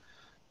fan.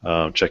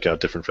 Check out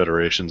different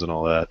federations and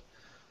all that.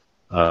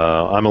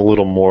 I'm a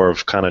little more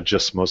of kind of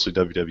just mostly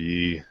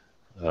WWE.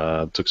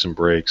 Took some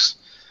breaks.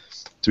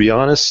 To be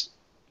honest,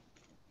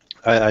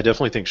 I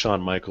definitely think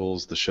Shawn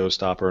Michaels, the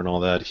showstopper and all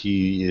that,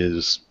 he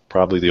is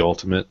probably the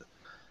ultimate.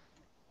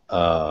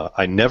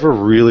 I never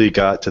really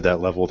got to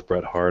that level with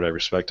Bret Hart. I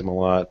respect him a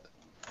lot,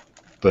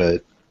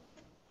 but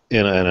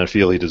and I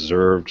feel he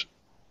deserved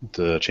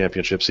the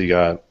championships he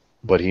got.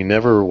 but he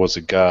never was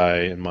a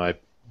guy in my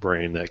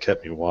brain that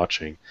kept me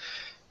watching.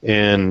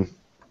 And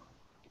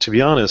to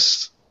be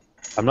honest,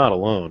 I'm not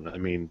alone. I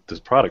mean, the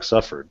product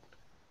suffered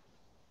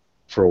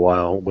for a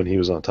while when he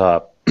was on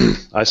top.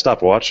 I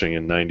stopped watching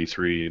in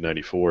 93,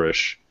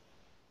 94-ish.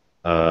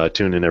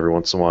 Tuned in every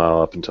once in a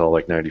while up until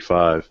like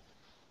 95.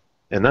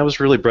 And that was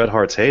really Bret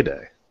Hart's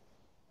heyday,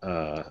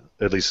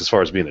 at least as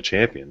far as being a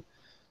champion.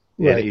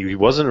 Right. And he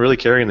wasn't really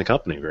carrying the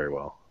company very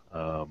well.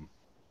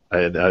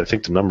 I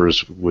think the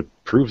numbers would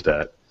prove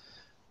that.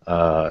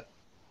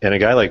 And a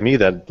guy like me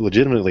that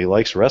legitimately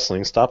likes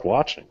wrestling stopped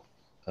watching.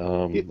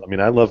 I mean,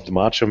 I loved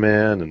Macho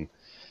Man and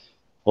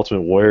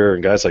Ultimate Warrior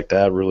and guys like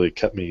that really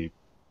kept me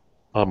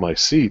on my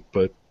seat,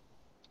 but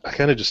I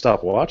kind of just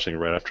stopped watching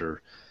right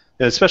after,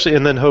 and especially,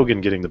 and then Hogan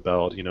getting the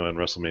belt, in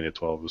WrestleMania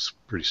 12 was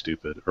pretty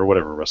stupid, or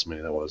whatever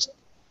WrestleMania that was,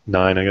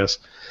 9, I guess.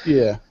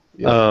 Yeah.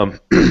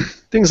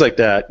 Things like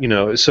that,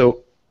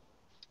 so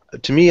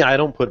to me, I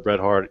don't put Bret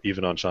Hart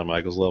even on Shawn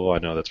Michaels' level. I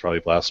know that's probably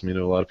blasphemy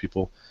to a lot of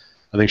people.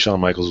 I think Shawn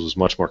Michaels was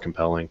much more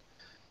compelling.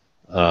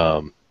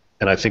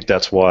 And I think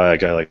that's why a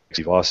guy like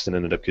Steve Austin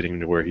ended up getting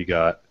to where he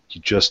got.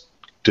 He just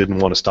didn't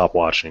want to stop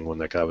watching when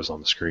that guy was on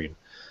the screen.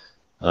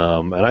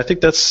 And I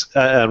think that's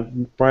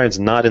Brian's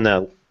not in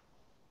that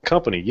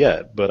company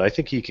yet, but I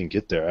think he can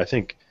get there. I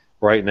think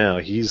right now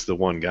he's the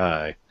one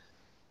guy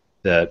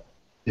that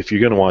if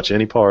you're going to watch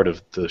any part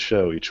of the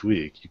show each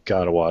week, you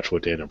got to watch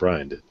what Daniel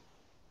Bryan did.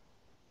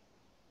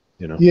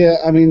 Yeah,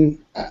 I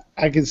mean,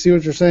 I can see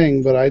what you're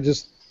saying, but I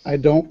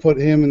don't put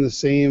him in the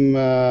same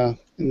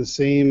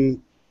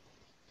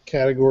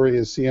category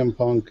as CM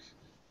Punk.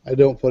 I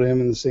don't put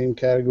him in the same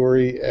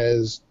category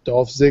as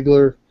Dolph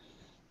Ziggler.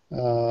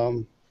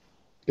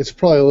 It's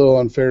probably a little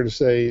unfair to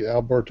say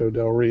Alberto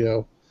Del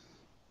Rio,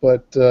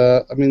 but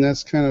I mean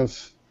that's kind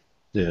of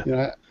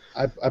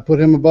I put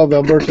him above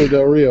Alberto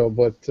Del Rio,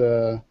 but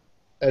I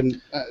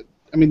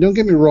mean don't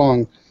get me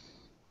wrong,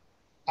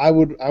 I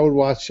would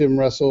watch him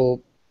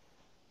wrestle,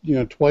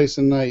 twice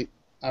a night.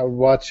 I would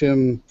watch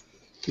him,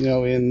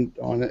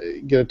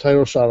 get a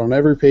title shot on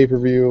every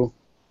pay-per-view.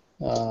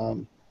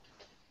 I'm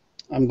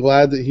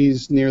glad that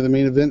he's near the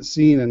main event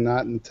scene and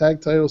not in the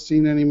tag title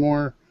scene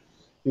anymore.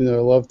 I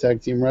love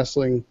tag team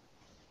wrestling,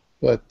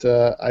 but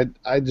I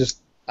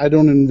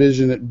don't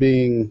envision it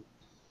being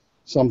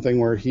something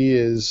where he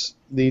is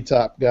the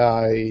top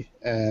guy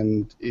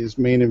and is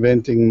main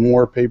eventing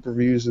more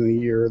pay-per-views in a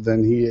year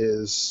than he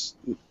is,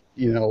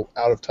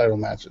 out of title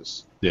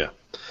matches. Yeah.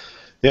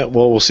 Yeah,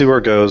 well, we'll see where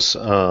it goes.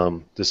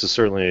 This is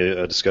certainly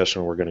a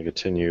discussion we're going to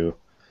continue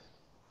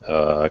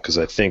because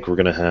I think we're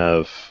going to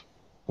have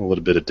a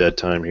little bit of dead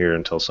time here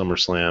until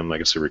SummerSlam. Like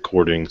I said,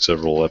 recording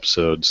several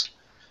episodes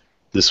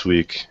this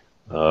week,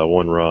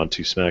 1 Raw and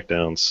 2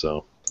 SmackDowns.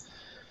 So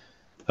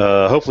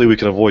hopefully we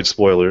can avoid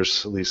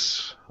spoilers. At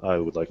least I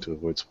would like to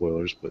avoid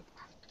spoilers. But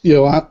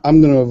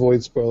I'm going to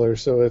avoid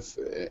spoilers. So if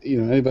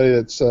anybody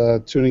that's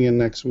tuning in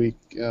next week,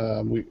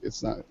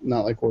 it's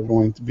not like we're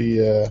going to be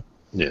ahead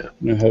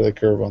of the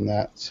curve on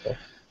that. So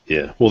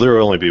yeah, well, there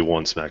will only be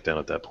 1 SmackDown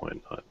at that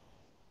point,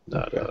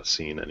 not a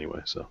scene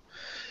anyway. So,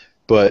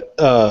 but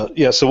so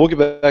we'll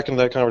get back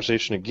into that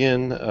conversation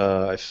again.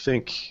 I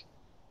think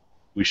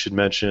we should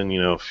mention,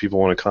 if people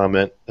want to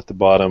comment at the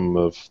bottom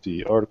of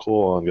the article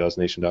on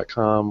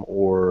guysnation.com,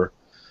 or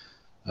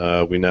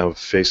we now have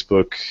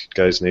Facebook,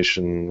 Guys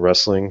Nation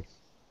Wrestling.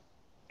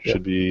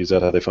 Is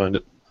that how they find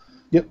it?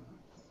 Yep.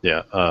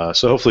 Yeah.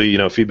 So hopefully,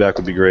 feedback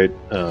would be great.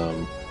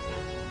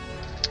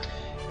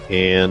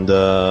 And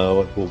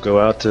we'll go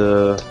out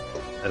to,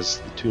 as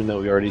the tune that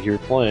we already hear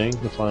playing,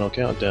 the Final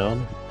Countdown,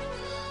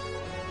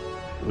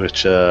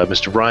 which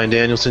Mr. Bryan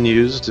Danielson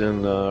used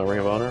in Ring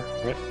of Honor,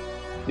 right?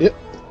 Yep.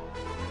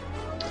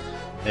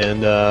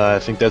 And I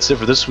think that's it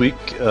for this week.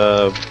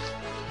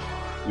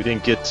 We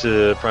didn't get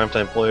to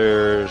Primetime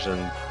Players and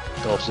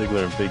Dolph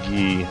Ziggler and Big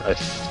E. I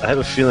have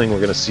a feeling we're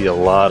going to see a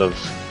lot of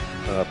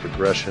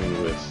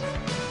progression with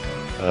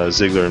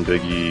Ziggler and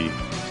Big E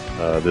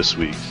this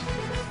week.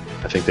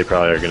 I think they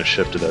probably are going to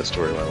shift to that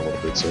storyline a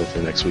little bit, so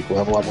hopefully next week we'll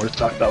have a lot more to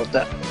talk about with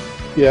that.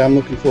 Yeah, I'm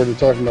looking forward to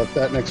talking about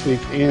that next week.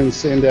 And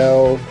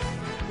Sandow,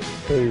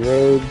 Cody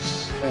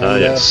Rhodes,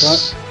 and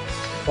yes.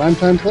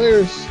 Primetime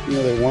Players.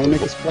 They want to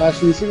make a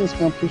splash in the singles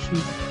competition.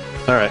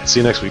 All right,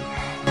 see you next week.